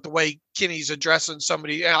problem with the way Kenny's addressing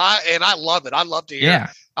somebody, and I love it. I love to hear.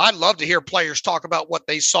 Yeah. I'd love to hear players talk about what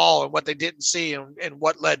they saw and what they didn't see and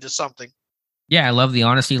what led to something. Yeah, I love the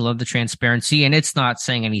honesty, love the transparency, and it's not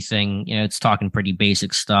saying anything. It's talking pretty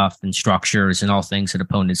basic stuff and structures and all things that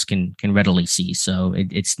opponents can readily see. So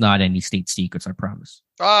it's not any state secrets, I promise.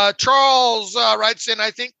 Charles writes in,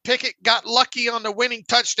 I think Pickett got lucky on the winning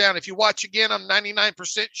touchdown. If you watch again, I'm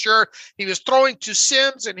 99% sure he was throwing to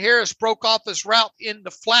Sims and Harris broke off his route in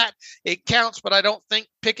the flat. It counts, but I don't think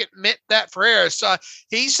Pickett meant that for Harris.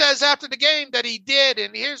 He says after the game that he did,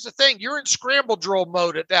 and here's the thing, you're in scramble drill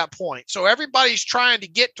mode at that point. So everybody's trying to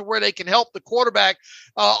get to where they can help the quarterback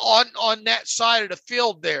on that side of the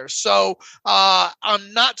field there. So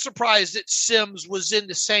I'm not surprised that Sims was in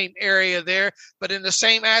the same area there, but in the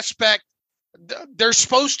same aspect, they're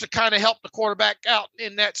supposed to kind of help the quarterback out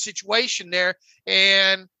in that situation there.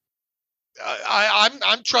 And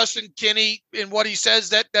I'm trusting Kenny in what he says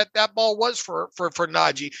that ball was for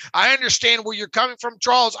Najee. I understand where you're coming from,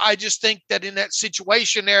 Charles. I just think that in that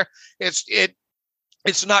situation there, it's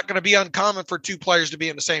not going to be uncommon for two players to be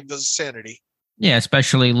in the same vicinity. Yeah,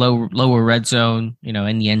 especially lower red zone,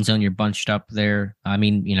 in the end zone, you're bunched up there. I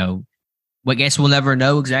mean, I guess we'll never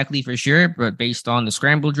know exactly for sure, but based on the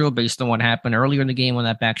scramble drill, based on what happened earlier in the game on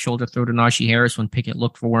that back shoulder throw to Najee Harris when Pickett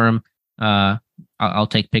looked for him, I'll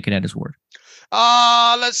take Pickett at his word.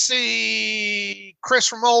 Let's see. Chris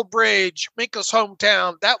from Old Bridge, Minka's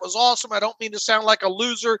hometown. That was awesome. I don't mean to sound like a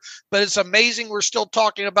loser, but it's amazing we're still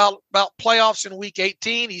talking about playoffs in week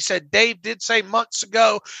 18. He said, Dave did say months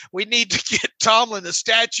ago, we need to get Tomlin a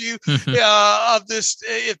statue of this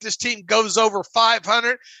if this team goes over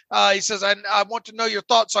 500. He says, I want to know your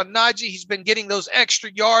thoughts on Najee. He's been getting those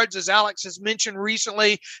extra yards, as Alex has mentioned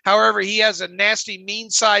recently. However, he has a nasty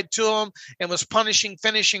mean side to him and was punishing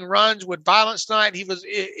finishing runs with violence last night.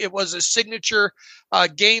 It was a signature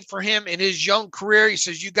game for him in his young career. He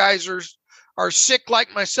says, you guys are sick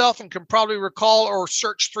like myself and can probably recall or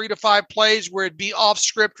search 3 to 5 plays where it'd be off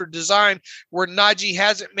script or design where Najee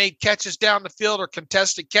hasn't made catches down the field or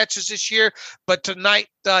contested catches this year. But tonight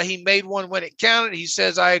he made one when it counted. He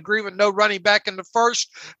says, I agree with no running back in the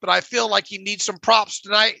first, but I feel like he needs some props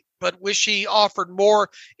tonight, but wish he offered more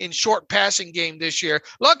in short passing game this year.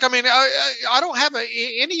 Look, I mean, I don't have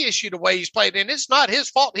any issue the way he's played, and it's not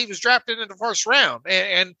his fault. He was drafted in the first round.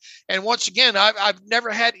 And once again, I've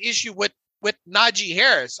never had issue with Najee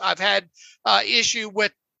Harris. I've had issue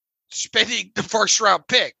with spending the first round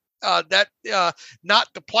pick. Not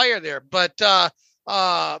the player there, but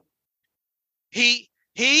he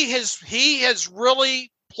has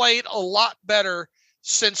really played a lot better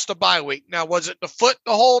since the bye week. Now, was it the foot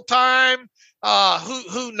the whole time?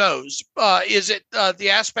 Who knows? Is it the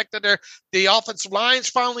aspect that the offensive line's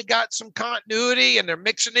finally got some continuity and they're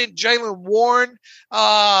mixing in Jaylen Warren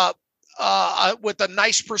with a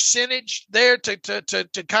nice percentage there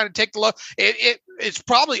to kind of take the low. It's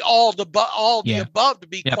probably all the above, to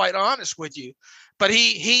be quite honest with you. But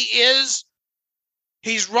he's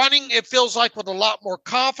running, it feels like, with a lot more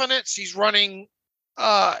confidence. He's running.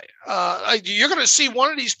 You're going to see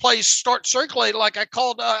one of these plays start circulating, like I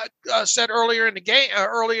said earlier in the game,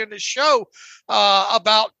 earlier in the show,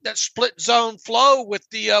 about that split zone flow with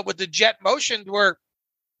the jet motion, where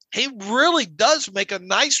he really does make a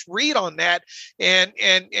nice read on that and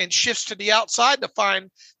shifts to the outside to find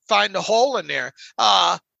the hole in there.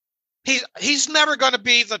 He's never going to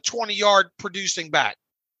be the 20-yard producing back,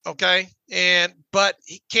 okay? But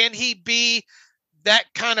can he be that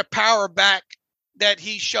kind of power back that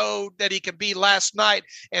he showed that he could be last night,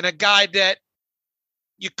 and a guy that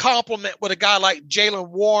you compliment with a guy like Jaylen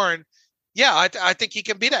Warren? Yeah, I think he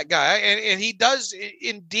can be that guy, and he does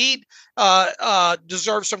indeed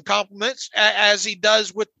deserve some compliments, as he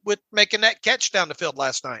does with making that catch down the field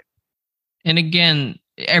last night. And again,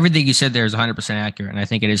 everything you said there is 100% accurate, and I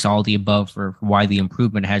think it is all the above for why the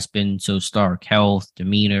improvement has been so stark. Health,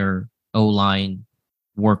 demeanor, O-line,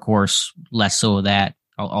 workhorse, less so of that,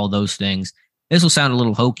 all those things. This will sound a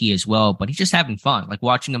little hokey as well, but he's just having fun. Like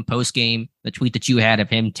watching him post game, the tweet that you had of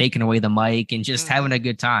him taking away the mic and just having a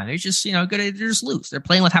good time. They're just, good. They're just loose. They're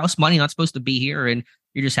playing with house money, not supposed to be here, and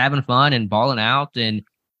you're just having fun and balling out. And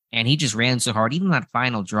he just ran so hard. Even that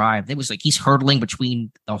final drive, it was like he's hurdling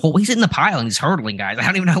between the whole. He's in the pile and he's hurdling guys. I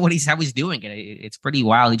don't even know how he's doing it. It's pretty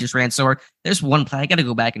wild. He just ran so hard. There's one play I got to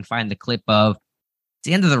go back and find the clip of. It's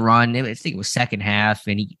the end of the run. I think it was second half,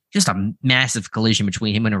 and he just a massive collision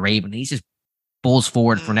between him and a Raven. He's just bulls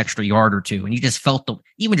forward for an extra yard or two. And you just felt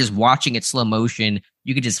even just watching it slow motion,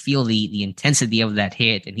 you could just feel the intensity of that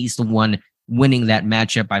hit. And he's the one winning that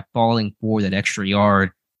matchup by falling for that extra yard.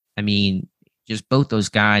 I mean, just both those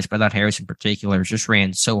guys, but not Harris in particular, just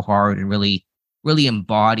ran so hard and really, really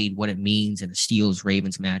embodied what it means in a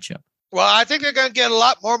Steelers-Ravens matchup. Well, I think they're going to get a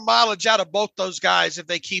lot more mileage out of both those guys if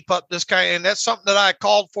they keep up this kind. And that's something that I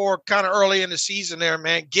called for kind of early in the season there,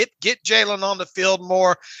 man. Get Jaylen on the field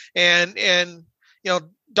more and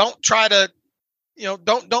don't try to,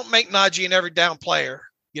 don't make Najee an every down player,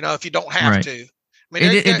 if you don't have to. I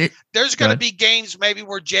mean, there's going to be games maybe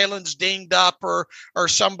where Jalen's dinged up or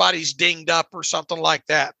somebody's dinged up or something like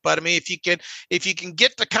that. But I mean, if you can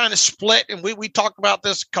get the kind of split, and we talked about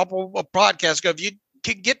this a couple of podcasts ago, if you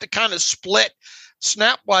can get the kind of split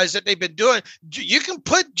snap wise that they've been doing, you can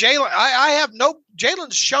put Jalen.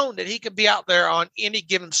 Jalen's shown that he can be out there on any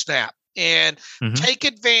given snap. And take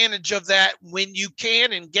advantage of that when you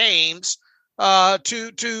can in games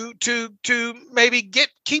to maybe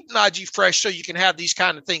keep Najee fresh so you can have these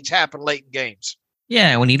kind of things happen late in games.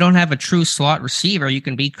 Yeah, when you don't have a true slot receiver, you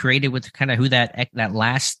can be creative with kind of who that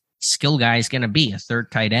last skill guy is going to be. A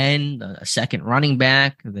third tight end, a second running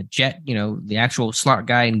back, the jet, the actual slot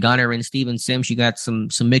guy and gunner and Steven Sims. You got some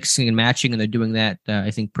mixing and matching, and they're doing that,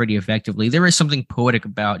 I think, pretty effectively. There is something poetic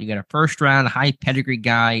about, you got a first round, high pedigree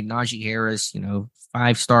guy, Najee Harris,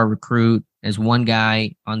 5-star recruit, as one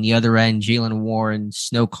guy on the other end, Jaylen Warren,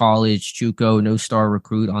 Snow College, JUCO, no star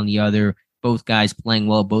recruit on the other, both guys playing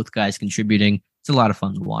well, both guys contributing. It's a lot of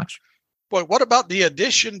fun to watch. Boy, what about the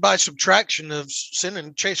addition by subtraction of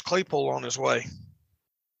sending Chase Claypool on his way?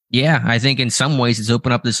 Yeah, I think in some ways it's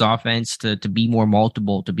opened up this offense to be more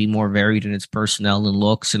multiple, to be more varied in its personnel and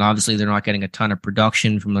looks. And obviously they're not getting a ton of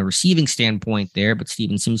production from a receiving standpoint there, but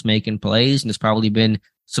Steven Sims making plays, and there's probably been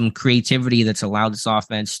some creativity that's allowed this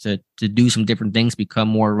offense to do some different things, become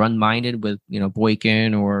more run-minded with,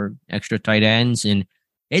 Boykin or extra tight ends. And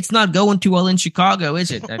It's not going too well in Chicago, is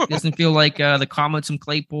it? It doesn't feel like the comments from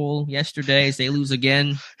Claypool yesterday as they lose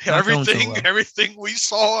again. Everything we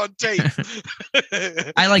saw on tape.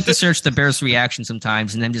 I like to search the Bears' reaction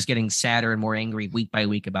sometimes and then just getting sadder and more angry week by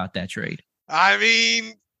week about that trade. I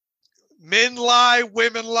mean, men lie,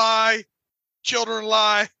 women lie, children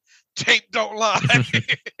lie, tape don't lie.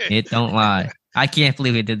 It don't lie. I can't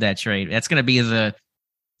believe they did that trade. That's going to be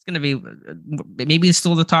maybe it's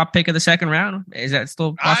still the top pick of the second round. Is that still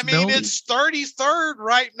a possibility? I mean, it's 33rd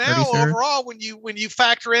right now 33rd? Overall when you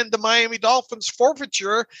factor in the Miami Dolphins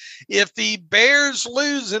forfeiture. If the Bears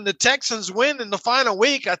lose and the Texans win in the final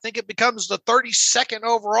week, I think it becomes the 32nd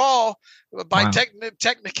overall by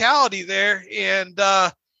technicality there. And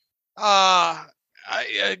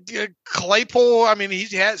Claypool, I mean,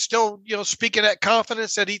 he's still speaking that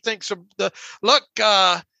confidence that he thinks of the look.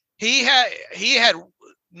 He had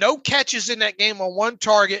no catches in that game on one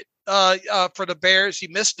target for the Bears. He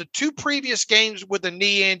missed the 2 previous games with a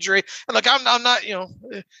knee injury. And look, I'm not,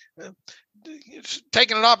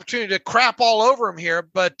 taking an opportunity to crap all over him here,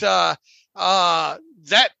 but that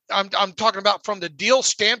I'm talking about from the deal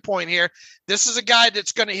standpoint here. This is a guy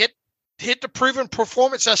that's going to hit the proven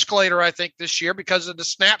performance escalator, I think, this year because of the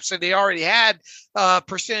snaps that he already had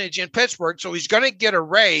percentage in Pittsburgh. So he's going to get a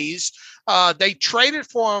raise. They traded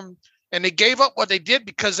for him. And they gave up what they did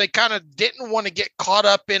because they kind of didn't want to get caught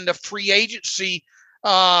up in the free agency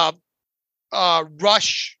rush,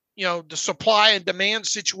 the supply and demand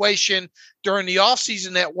situation during the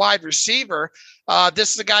offseason at wide receiver. This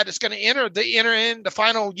is the guy that's going to enter in the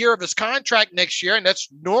final year of his contract next year, and that's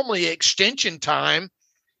normally extension time.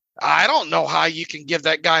 I don't know how you can give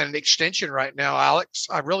that guy an extension right now, Alex.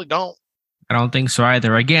 I really don't. I don't think so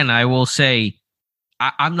either. Again, I will say,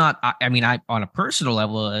 I'm not. I mean, on a personal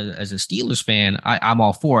level, as a Steelers fan, I'm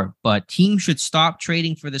all for it. But teams should stop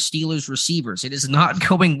trading for the Steelers receivers. It is not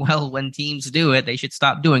going well when teams do it. They should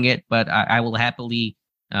stop doing it. But I will happily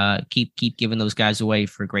keep giving those guys away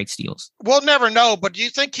for great steals. We'll never know. But do you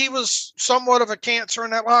think he was somewhat of a cancer in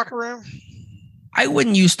that locker room? I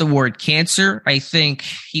wouldn't use the word cancer. I think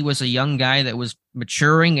he was a young guy that was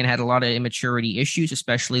maturing and had a lot of immaturity issues,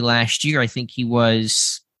 especially last year. I think he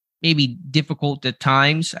was maybe difficult at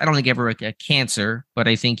times. I don't think ever a cancer, but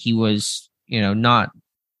I think he was, not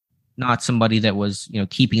somebody that was,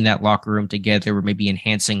 keeping that locker room together or maybe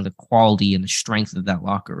enhancing the quality and the strength of that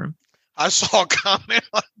locker room. I saw a comment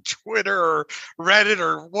on Twitter or Reddit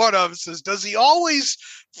or one of them says, does he always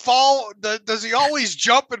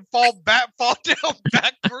jump and fall down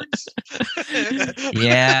backwards?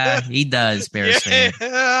 Yeah, he does, Bears fan.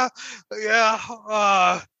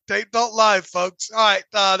 Yeah. They don't lie, folks. All right,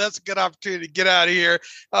 that's a good opportunity to get out of here.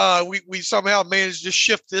 We somehow managed to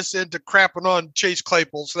shift this into crapping on Chase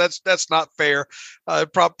Claypool, so that's not fair.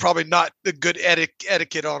 Probably not a good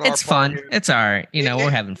etiquette on our part. It's fun. Here. It's all right. We're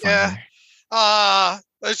having fun. Yeah.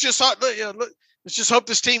 Let's just hope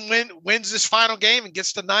this team wins this final game and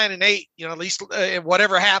gets to 9-8. At least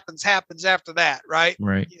whatever happens after that, right?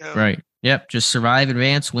 Right. Right. Yep. Just survive,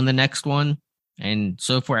 advance, win the next one, and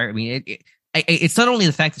so forth. I mean, it's not only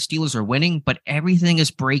the fact the Steelers are winning, but everything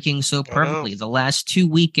is breaking so perfectly. The last 2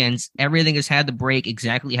 weekends, everything has had to break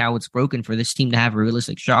exactly how it's broken for this team to have a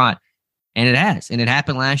realistic shot. And it has. And it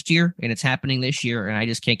happened last year, and it's happening this year, and I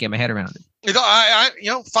just can't get my head around it.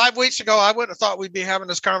 5 weeks ago, I wouldn't have thought we'd be having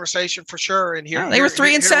this conversation for sure. And here they were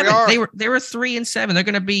 3-7. They were 3-7. They're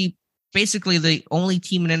going to be basically the only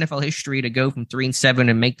team in NFL history to go from 3-7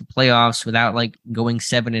 and make the playoffs without going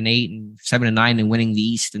 7-8 and 7-9 and winning the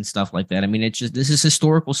East and stuff like that. I mean, this is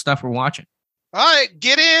historical stuff we're watching. All right,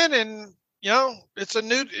 get in and it's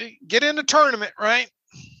get in the tournament, right?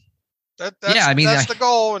 That's the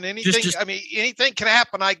goal, and anything. Anything can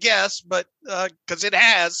happen, I guess, but because it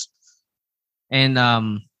has.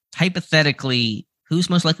 And hypothetically, who's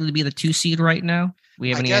most likely to be the 2 seed right now? We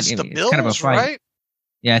have the Bills, kind of a fight. Right?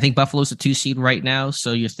 Yeah, I think Buffalo's the 2 seed right now.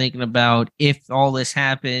 So you're thinking about if all this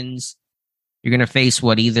happens, you're going to face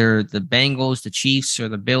either the Bengals, the Chiefs, or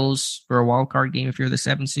the Bills for a wild card game if you're the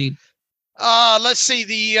 7 seed. Let's see.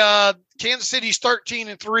 The Kansas City's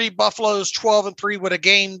 13-3, Buffalo's 12-3 with a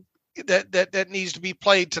game that needs to be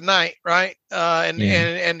played tonight, right? And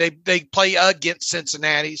they play against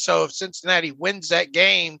Cincinnati. So if Cincinnati wins that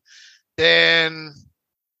game, then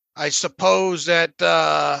I suppose that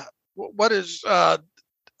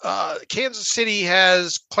Kansas City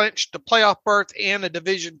has clinched the playoff berth and a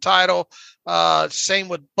division title. Same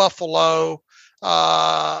with Buffalo.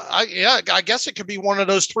 I guess it could be one of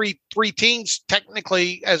those three teams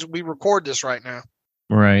technically as we record this right now.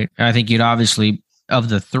 Right. I think you'd obviously, of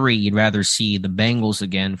the 3, you'd rather see the Bengals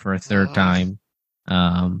again for a third time.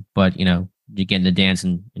 But to get in the dance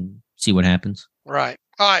and see what happens. Right.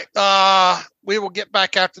 All right. We will get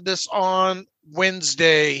back after this on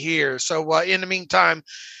Wednesday here. So in the meantime,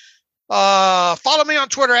 follow me on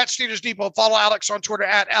Twitter at Steelers Depot. Follow Alex on Twitter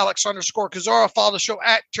at Alex_Kozora. Follow the show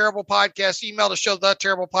at Terrible Podcast. Email the show,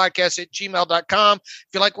 theterriblepodcast@gmail.com. If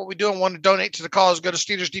you like what we do and want to donate to the cause, go to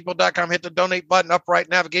SteelersDepot.com, hit the donate button, upright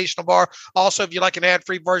navigational bar. Also, if you like an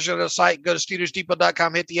ad-free version of the site, go to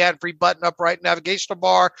SteelersDepot.com, hit the ad-free button, upright navigational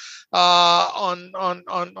bar, on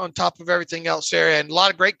top of everything else there. And a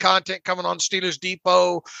lot of great content coming on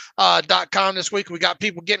SteelersDepot.com this week. We got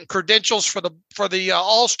people getting credentials for the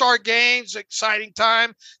All-Star game. Exciting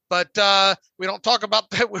time, but we don't talk about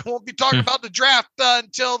that. We won't be talking about the draft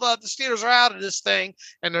until the Steelers are out of this thing,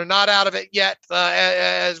 and they're not out of it yet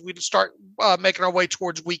as we start making our way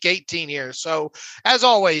towards Week 18 here. So, as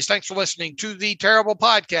always, thanks for listening to the Terrible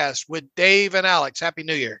Podcast with Dave and Alex. Happy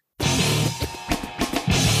New Year.